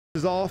hunting our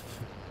asses off.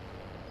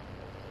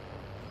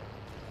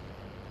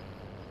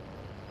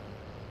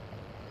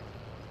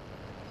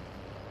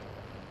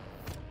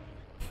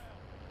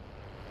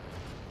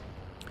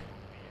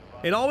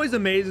 It always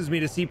amazes me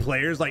to see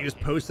players like just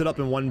posted up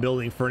in one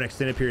building for an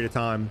extended period of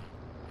time.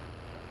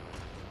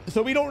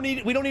 So we don't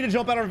need to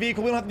jump out of our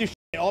vehicle. We don't have to do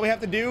shit. All we have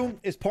to do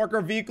is park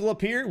our vehicle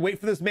up here, wait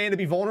for this man to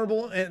be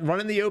vulnerable and run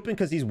in the open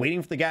because he's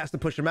waiting for the gas to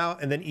push him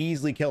out, and then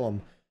easily kill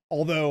him.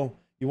 Although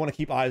you want to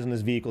keep eyes on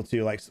this vehicle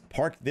too. Like,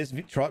 park this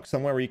truck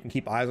somewhere where you can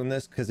keep eyes on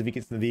this, because if he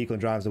gets in the vehicle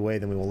and drives away,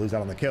 then we will lose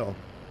out on the kill.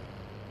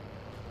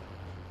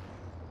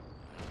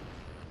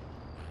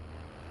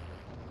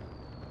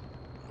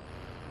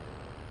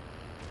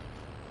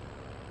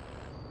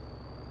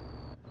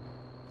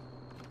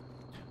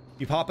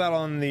 You pop out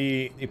of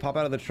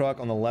the truck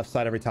on the left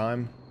side every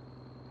time.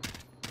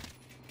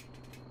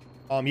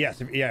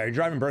 Yes, yeah, you're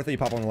driving Bertha, you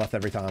pop on the left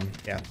every time.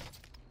 Yeah.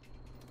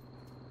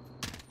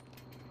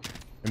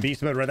 And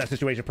Beast Mode read that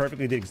situation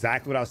perfectly, did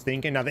exactly what I was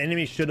thinking. Now the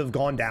enemy should have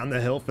gone down the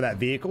hill for that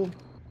vehicle.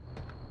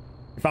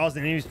 If I was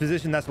in the enemy's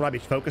position, that's what I'd be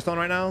focused on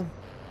right now.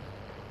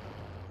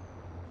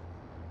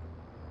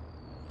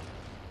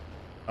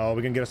 Oh,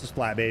 we're gonna get us a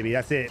splat, baby.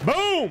 That's it.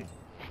 Boom!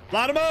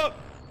 Light him up!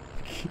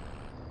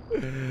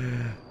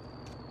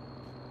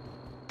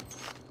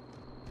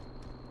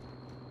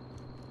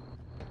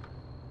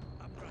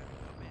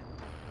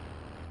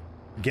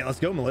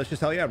 Let's go, malicious.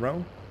 Hell yeah,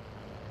 bro.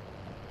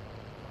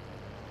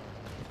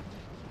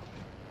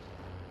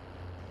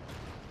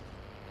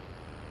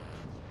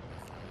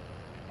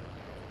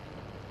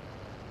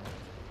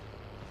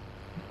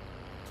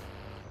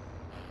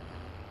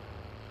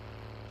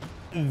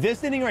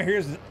 This inning right here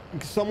is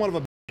somewhat of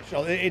a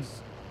bitch.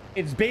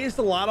 It's based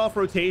a lot off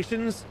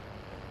rotations,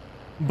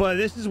 but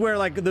this is where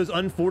like those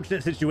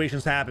unfortunate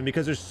situations happen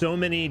because there's so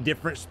many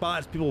different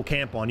spots people will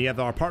camp on. You have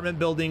our apartment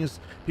buildings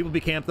people be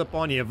camped up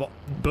on. You have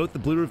both the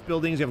blue roof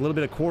buildings. You have a little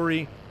bit of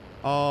quarry.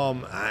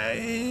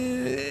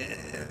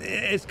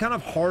 It's kind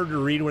of hard to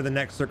read where the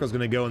next circle is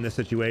going to go in this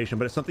situation,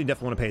 but it's something you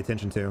definitely want to pay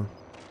attention to.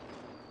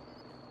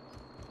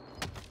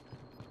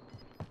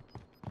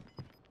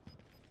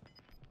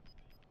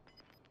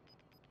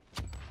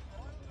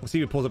 Let's see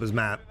who pulls up his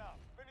map.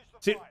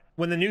 See,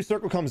 when the new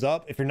circle comes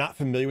up, if you're not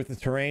familiar with the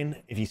terrain,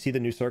 if you see the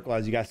new circle,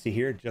 as you guys see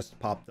here, it just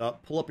popped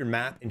up, pull up your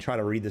map and try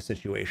to read the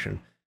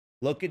situation.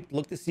 Look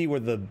to see where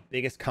the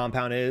biggest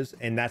compound is,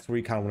 and that's where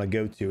you kind of want to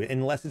go to,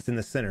 unless it's in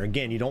the center.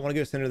 Again, you don't want to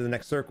go center to the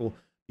next circle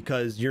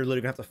because you're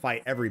literally gonna have to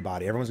fight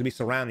everybody. Everyone's gonna be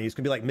surrounding you. It's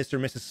gonna be like Mr.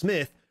 and Mrs.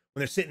 Smith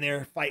when they're sitting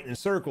there fighting in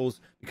circles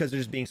because they're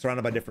just being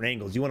surrounded by different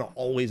angles. You want to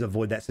always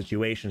avoid that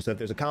situation. So if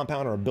there's a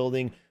compound or a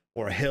building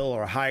or a hill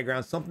or a high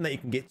ground, something that you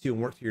can get to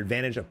and work to your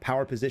advantage, a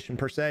power position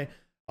per se,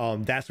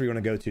 that's where you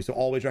want to go to. So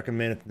always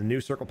recommend if the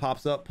new circle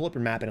pops up, pull up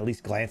your map and at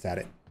least glance at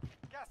it.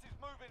 Gas is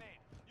moving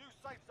in. New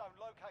safe zone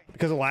located.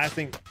 Because the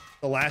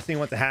last thing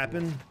wants to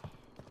happen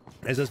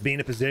is us being in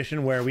a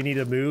position where we need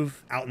to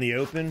move out in the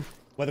open,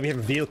 whether we have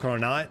a vehicle or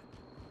not.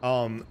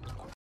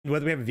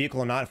 Whether we have a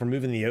vehicle or not, if we're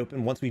moving in the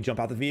open, once we jump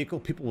out the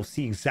vehicle, people will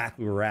see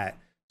exactly where we're at.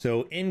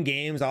 So in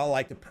games, I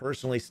like to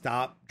personally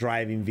stop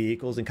driving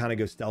vehicles and kind of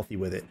go stealthy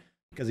with it.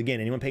 Because again,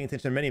 anyone paying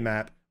attention to the mini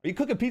map, are you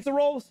cooking pizza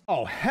rolls?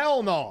 Oh,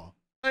 hell no.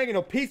 I ain't getting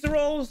no pizza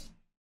rolls.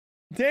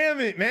 Damn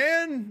it,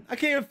 man. I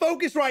can't even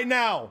focus right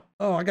now.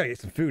 Oh, I gotta get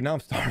some food. Now I'm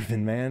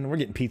starving, man. We're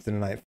getting pizza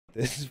tonight.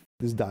 This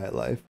diet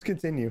life. Let's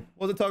continue.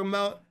 What was I talking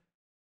about?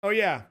 Oh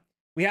yeah,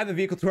 we have the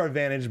vehicle to our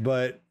advantage,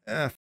 but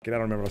fuck it, I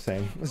don't remember what I was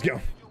saying. Let's go.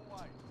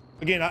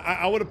 Again,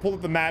 I would have pulled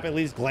up the map, at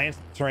least glanced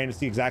at the terrain to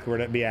see exactly where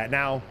to be at.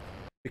 Now,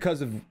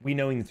 because of we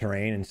knowing the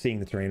terrain and seeing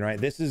the terrain, right?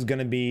 This is going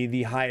to be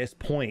the highest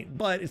point,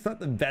 but it's not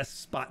the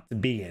best spot to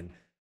be in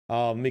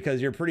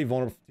because you're pretty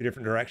vulnerable to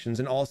different directions.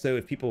 And also,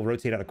 if people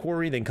rotate out of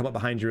quarry, they can come up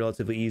behind you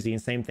relatively easy.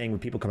 And same thing when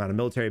people come out of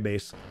military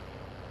base.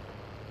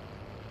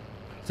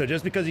 So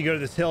just because you go to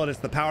this hill and it's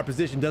the power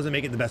position doesn't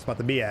make it the best spot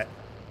to be at.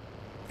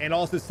 And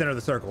also center of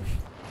the circle.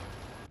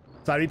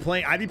 So I'd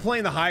be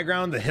playing the high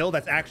ground, the hill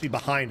that's actually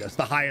behind us,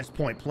 the highest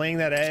point, playing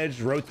that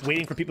edge,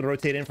 waiting for people to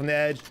rotate in from the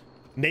edge,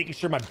 making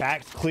sure my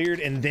back's cleared,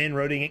 and then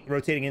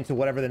rotating into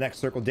whatever the next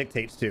circle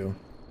dictates to.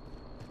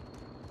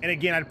 And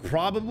again, I'd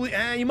probably,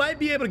 you might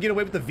be able to get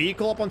away with the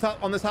vehicle up on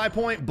top on this high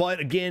point, but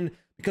again,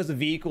 because the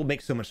vehicle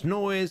makes so much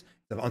noise,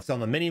 it's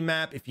on the mini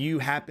map, if you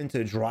happen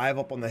to drive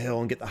up on the hill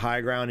and get the high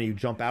ground and you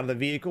jump out of the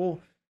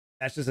vehicle,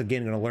 that's just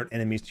again going to alert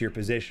enemies to your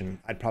position.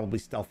 I'd probably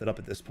stealth it up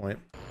at this point.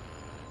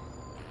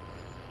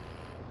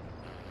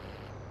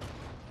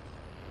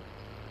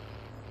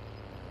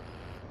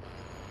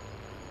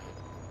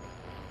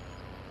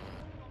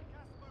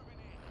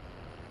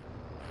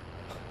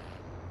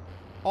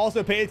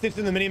 Also, pay attention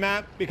to the mini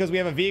map because we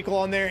have a vehicle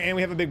on there and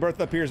we have a Big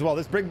Bertha up here as well.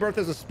 This Big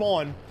Bertha is a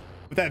spawn,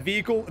 with that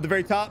vehicle at the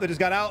very top that just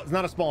got out. It's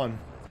not a spawn.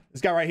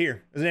 This guy right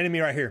here. There's an enemy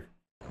right here.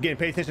 Again,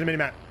 pay attention to the mini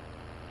map.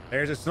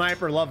 There's a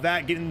sniper. Love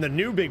that. Getting the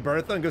new Big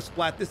Bertha and go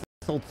splat this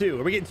asshole too.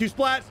 Are we getting 2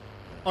 splats?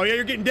 Oh yeah,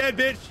 you're getting dead,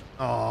 bitch.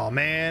 Oh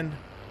man,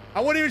 I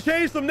wouldn't even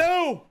chase them.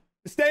 No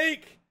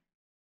mistake.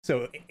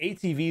 So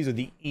ATVs are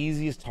the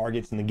easiest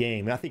targets in the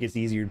game, and I think it's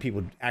easier than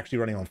people actually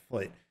running on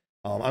foot.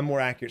 I'm more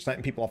accurate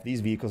sniping people off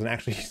these vehicles and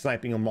actually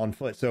sniping them on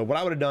foot. So what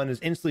I would have done is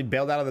instantly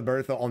bailed out of the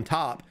Bertha on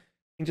top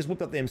and just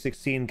whipped up the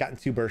M16, gotten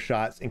 2 burst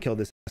shots, and killed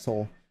this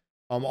asshole.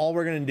 All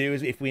we're going to do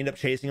is, if we end up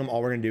chasing them,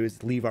 all we're going to do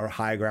is leave our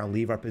high ground,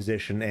 leave our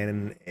position,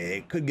 and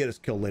it could get us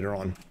killed later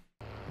on.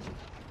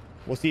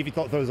 We'll see if he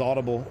throws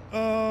audible.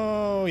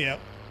 Oh, yeah.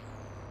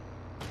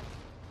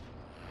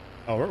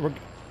 Oh,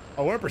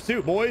 we're in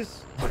pursuit,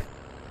 boys.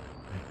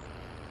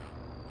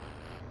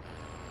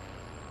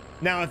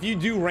 Now, if you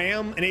do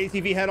ram an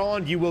ATV head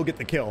on, you will get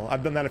the kill.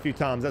 I've done that a few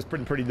times. That's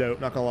pretty dope,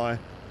 not gonna lie.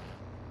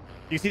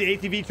 You see the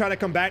ATV trying to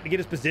come back to get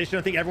his position.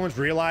 I think everyone's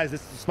realized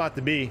this is the spot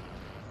to be.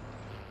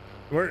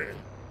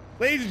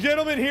 Ladies and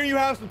gentlemen, here you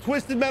have some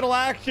twisted metal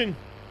action.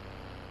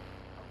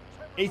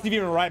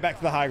 ATV went right back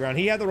to the high ground.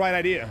 He had the right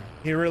idea.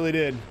 He really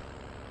did.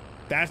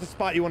 That's the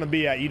spot you want to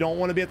be at. You don't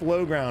want to be at the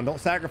low ground. Don't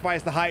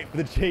sacrifice the height for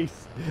the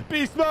chase.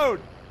 Beast mode.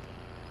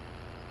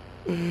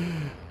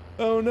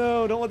 Oh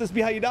no, don't let this be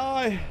how you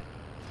die.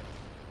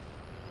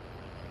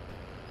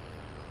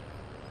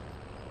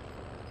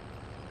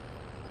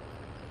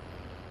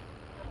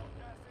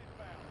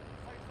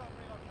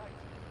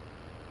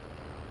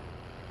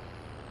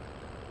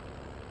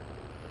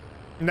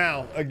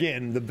 Now,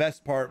 again, the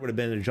best part would have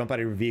been to jump out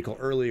of your vehicle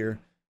earlier,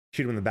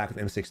 shoot him in the back with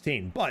the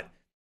M16. But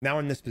now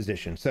we're in this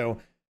position.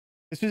 So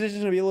this position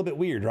is going to be a little bit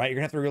weird, right? You're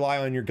going to have to rely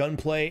on your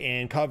gunplay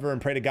and cover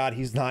and pray to God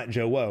he's not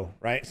Joe Woe,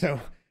 right? So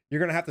you're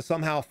going to have to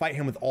somehow fight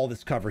him with all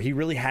this cover. He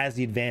really has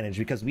the advantage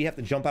because we have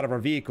to jump out of our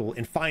vehicle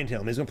and find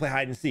him. He's going to play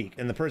hide and seek.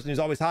 And the person who's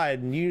always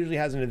hiding usually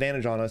has an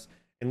advantage on us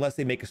unless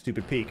they make a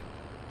stupid peek.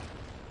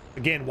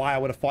 Again, why I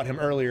would have fought him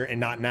earlier and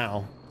not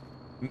now.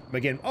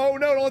 Again, oh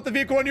no, don't let the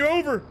vehicle run you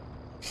over.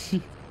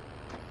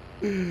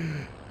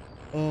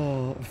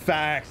 Oh,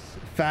 facts,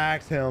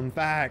 facts. And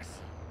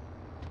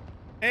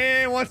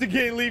once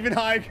again, leaving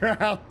high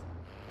ground.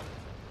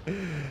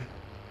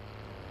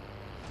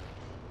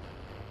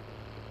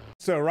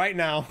 So right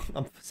now,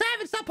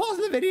 Savage, stop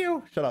pausing the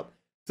video. Shut up.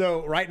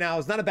 So right now,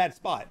 it's not a bad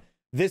spot.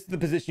 This is the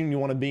position you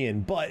want to be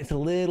in, but it's a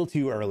little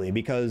too early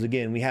because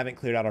again, we haven't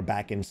cleared out our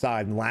back end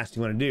side. And the last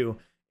thing you want to do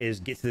is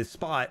get to this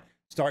spot,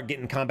 start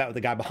getting combat with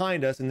the guy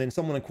behind us, and then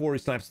someone in quarry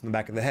snipes us in the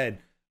back of the head.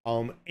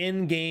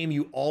 In game,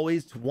 you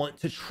always want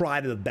to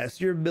try to the best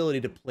of your ability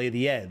to play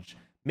the edge.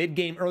 Mid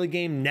game, early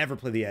game, never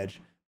play the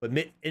edge. But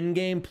in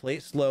game, play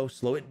it slow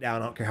it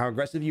down. I don't care how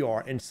aggressive you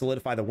are, and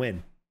solidify the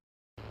win.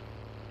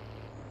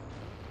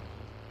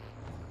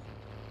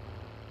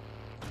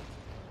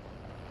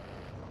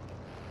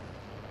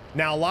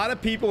 Now, a lot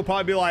of people will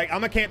probably be like,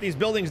 I'm gonna camp these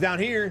buildings down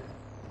here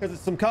because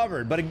it's some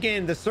covered. But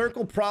again, the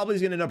circle probably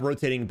is gonna end up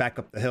rotating back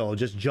up the hill,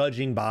 just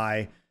judging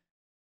by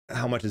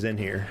how much is in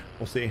here.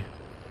 We'll see.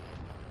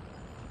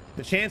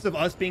 The chance of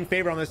us being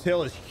favored on this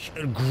hill is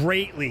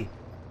greatly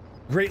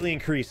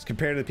increased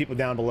compared to the people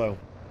down below.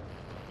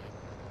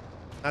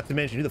 Not to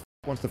mention, who the f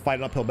wants to fight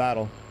an uphill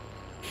battle?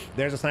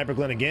 There's a sniper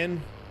Glen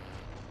again.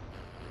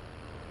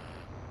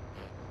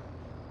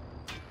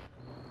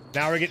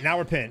 Now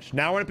we're pinched.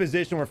 Now we're in a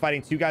position where we're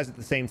fighting two guys at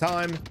the same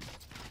time.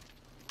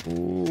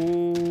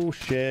 Oh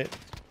shit.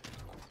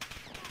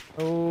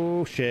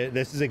 Oh shit.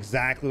 This is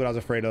exactly what I was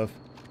afraid of.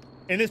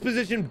 In this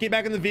position, get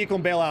back in the vehicle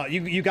and bail out.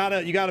 You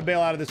gotta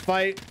bail out of this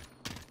fight.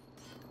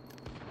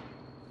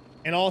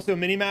 And also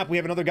minimap, we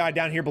have another guy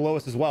down here below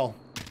us as well.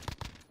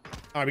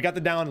 All right, we got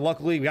the down.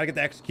 Luckily, we gotta get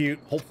the execute.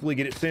 Hopefully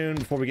get it soon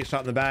before we get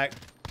shot in the back.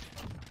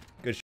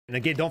 Good shit. And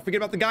again, don't forget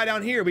about the guy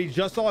down here. We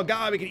just saw a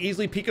guy we can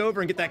easily peek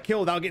over and get that kill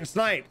without getting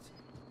sniped.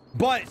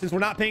 But since we're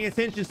not paying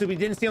attention, so we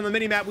didn't see on the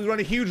minimap, we run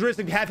a huge risk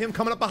of have him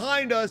coming up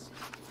behind us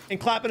and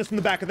clapping us in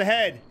the back of the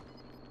head.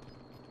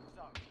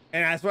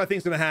 And that's what I think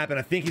is gonna happen.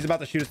 I think he's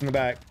about to shoot us in the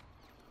back.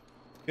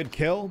 Good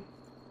kill.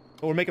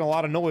 But we're making a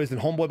lot of noise,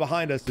 and homeboy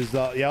behind us is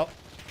yep.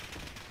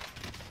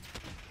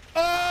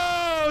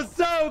 Oh,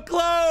 so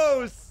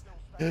close!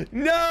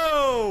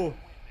 No!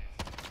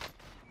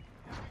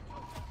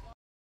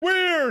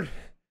 Weird!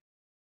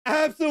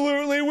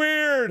 Absolutely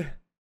weird!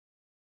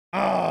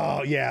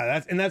 Oh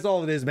yeah, that's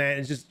all it is, man.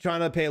 It's just trying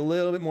to pay a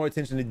little bit more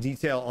attention to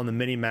detail on the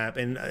mini map.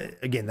 And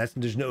again,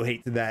 there's no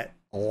hate to that.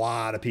 A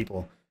lot of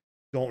people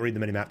don't read the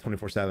mini map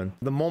 24/7.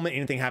 The moment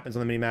anything happens on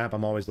the mini map,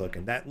 I'm always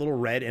looking. That little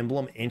red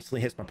emblem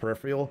instantly hits my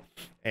peripheral,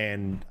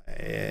 and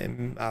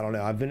I don't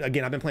know. I've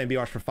been playing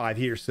BRs for 5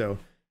 years, so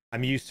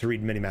I'm used to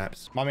reading mini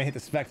maps. My man hit the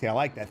spectate. I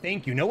like that.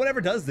 Thank you. No one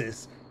ever does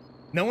this.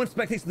 No one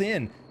spectates to the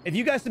end. If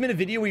you guys submit a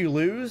video where you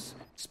lose,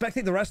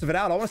 spectate the rest of it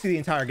out. I want to see the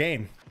entire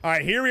game. All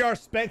right, here we are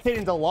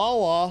spectating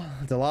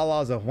Delala.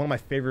 Delala is one of my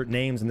favorite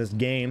names in this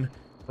game.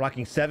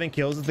 Rocking 7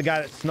 kills. It's the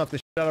guy that snuck the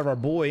shit out of our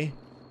boy.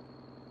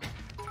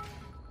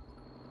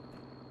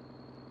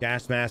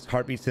 Gas mask,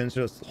 heartbeat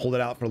sensor. Let's hold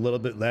it out for a little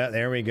bit.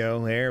 There we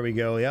go. There we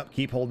go. Yep,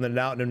 keep holding it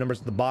out. No numbers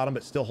at the bottom,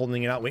 but still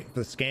holding it out. Waiting for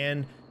the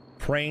scan.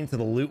 Praying to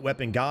the loot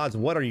weapon gods.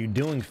 What are you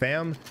doing,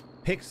 fam?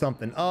 Pick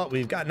something up.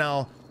 We've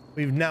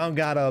now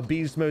got a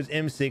Beast Mode's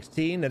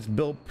M16 that's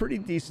built pretty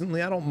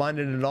decently. I don't mind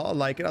it at all. I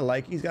like it. I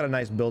like it. He's got a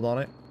nice build on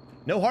it.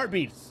 No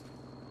heartbeats.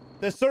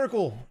 The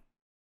circle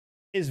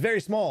is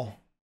very small.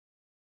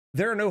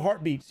 There are no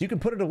heartbeats. You can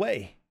put it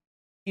away.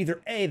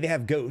 Either A, they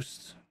have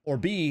ghosts, or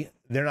B,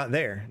 they're not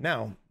there.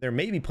 Now, there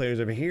may be players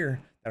over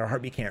here that our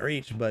heartbeat can't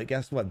reach, but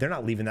guess what? They're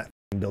not leaving that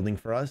building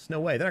for us. No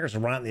way. They're not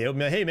gonna run out in the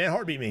open. Hey man,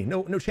 heartbeat me.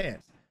 No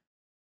chance.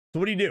 So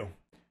what do?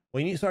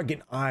 Well, you need to start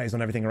getting eyes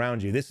on everything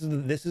around you. This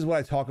is what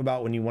I talk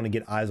about when you want to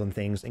get eyes on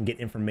things and get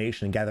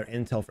information and gather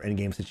intel for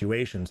in-game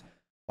situations.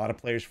 A lot of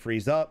players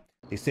freeze up.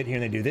 They sit here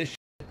and they do this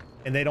shit,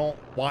 and they don't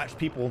watch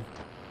people.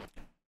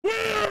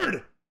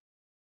 Weird!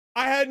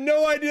 I had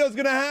no idea it was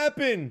gonna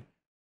happen.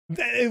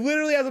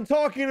 Literally, as I'm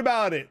talking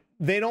about it,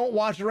 they don't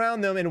watch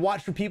around them and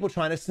watch for people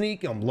trying to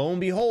sneak them. Lo and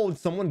behold,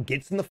 someone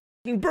gets in the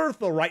fucking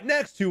Bertha right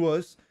next to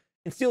us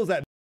and steals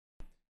that.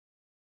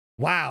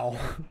 Wow.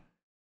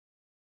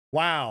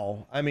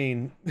 Wow. I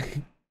mean,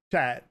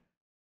 chat.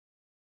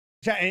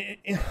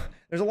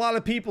 There's a lot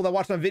of people that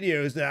watch my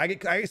videos. I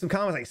get some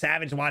comments like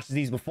Savage watches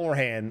these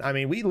beforehand. I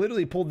mean, we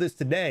literally pulled this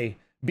today.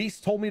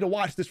 Beast told me to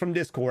watch this from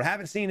Discord.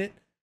 Haven't seen it.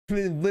 I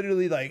mean,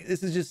 literally, like,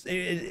 this is just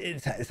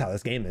it's how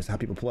this game is, how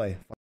people play.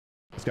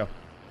 Let's go.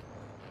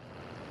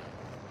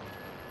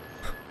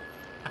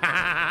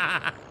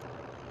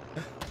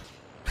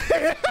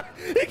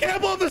 He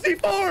can't blow up the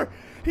C4.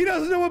 He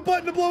doesn't know what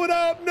button to blow it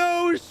up.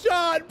 No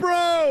shot,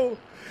 bro.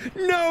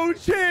 No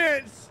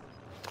chance.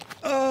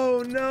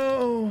 Oh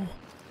no.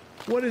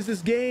 What is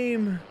this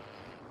game?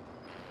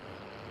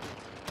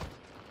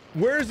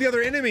 Where's the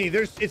other enemy?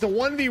 It's a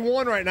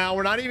 1v1 right now.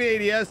 We're not even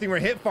ADSing. We're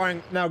hip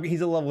firing. Now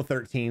he's a level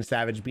 13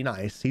 Savage. Be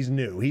nice. He's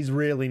new. He's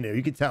really new.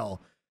 You can tell.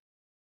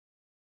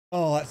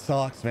 Oh, that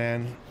sucks,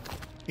 man.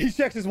 He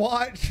checks his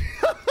watch.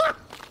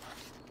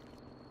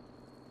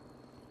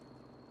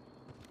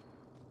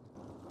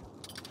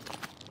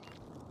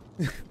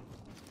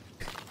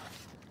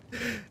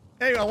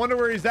 Hey, I wonder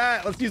where he's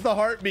at. Let's use the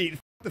heartbeat.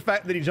 The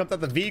fact that he jumped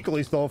out the vehicle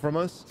he stole from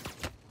us.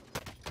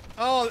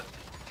 Oh.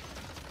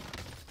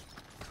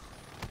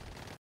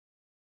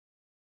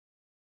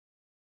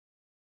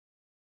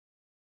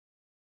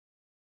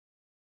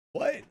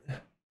 What?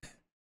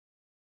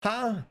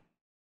 Huh?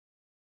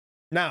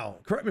 Now,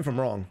 correct me if I'm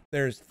wrong.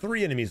 There's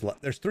 3 enemies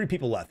left. There's 3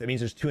 people left. That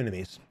means there's 2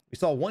 enemies. We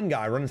saw one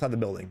guy run inside the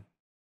building.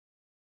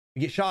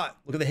 You get shot.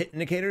 Look at the hit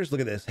indicators.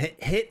 Look at this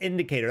hit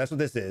indicator. That's what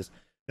this is.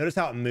 Notice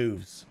how it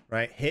moves,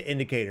 right? Hit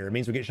indicator. It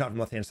means we get shot from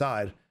left hand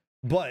side,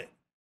 but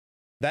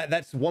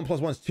that's 1 +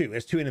 1 is 2.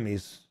 There's 2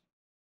 enemies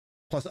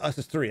plus us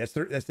is 3. That's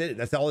it.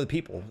 That's all the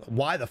people.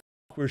 Why the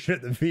we're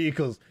shooting at the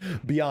vehicles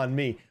beyond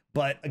me.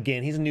 But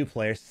again, he's a new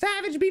player.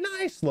 Savage, be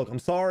nice. Look, I'm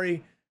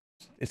sorry.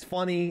 It's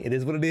funny. It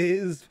is what it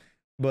is.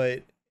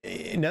 But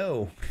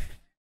no.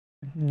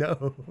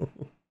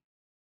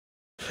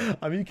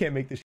 I mean, you can't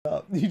make this shit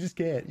up. You just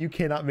can't. You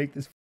cannot make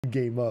this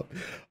game up.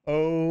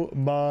 Oh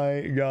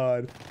my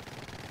god.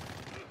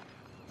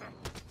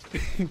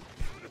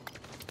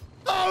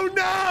 Oh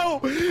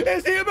no!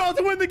 Is he about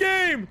to win the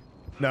game?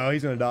 No,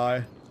 he's gonna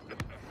die.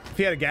 If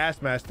he had a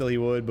gas mask still he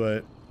would,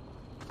 but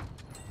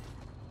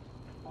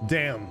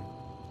damn.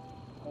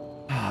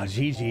 Ah,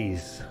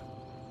 GG's.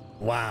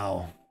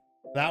 Wow.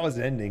 That was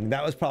ending.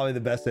 That was probably the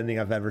best ending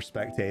I've ever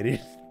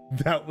spectated.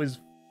 That was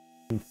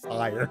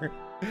fire.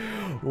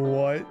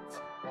 What?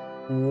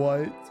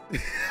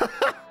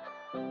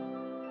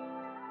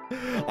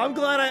 I'm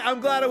glad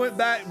I went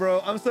back,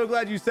 bro. I'm so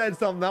glad you said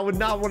something. I would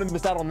not want to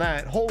miss out on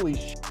that. Holy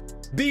shit.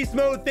 Beast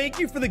mode, thank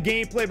you for the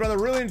gameplay, brother.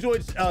 Really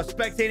enjoyed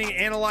spectating and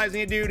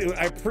analyzing it, dude.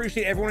 I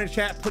appreciate everyone in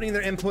chat putting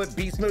their input.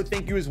 Beast mode,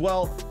 thank you as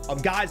well.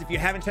 Guys, if you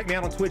haven't checked me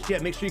out on Twitch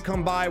yet, make sure you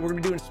come by. We're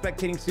gonna be doing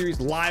spectating series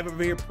live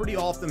over here pretty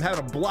often. I'm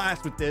having a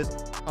blast with this.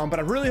 But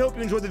I really hope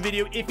you enjoyed the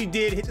video. If you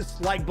did, hit the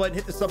like button,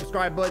 hit the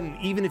subscribe button.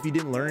 Even if you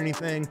didn't learn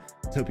anything,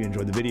 let's hope you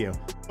enjoyed the video.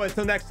 But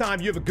until next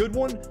time, you have a good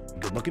one.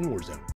 Good luck in Warzone.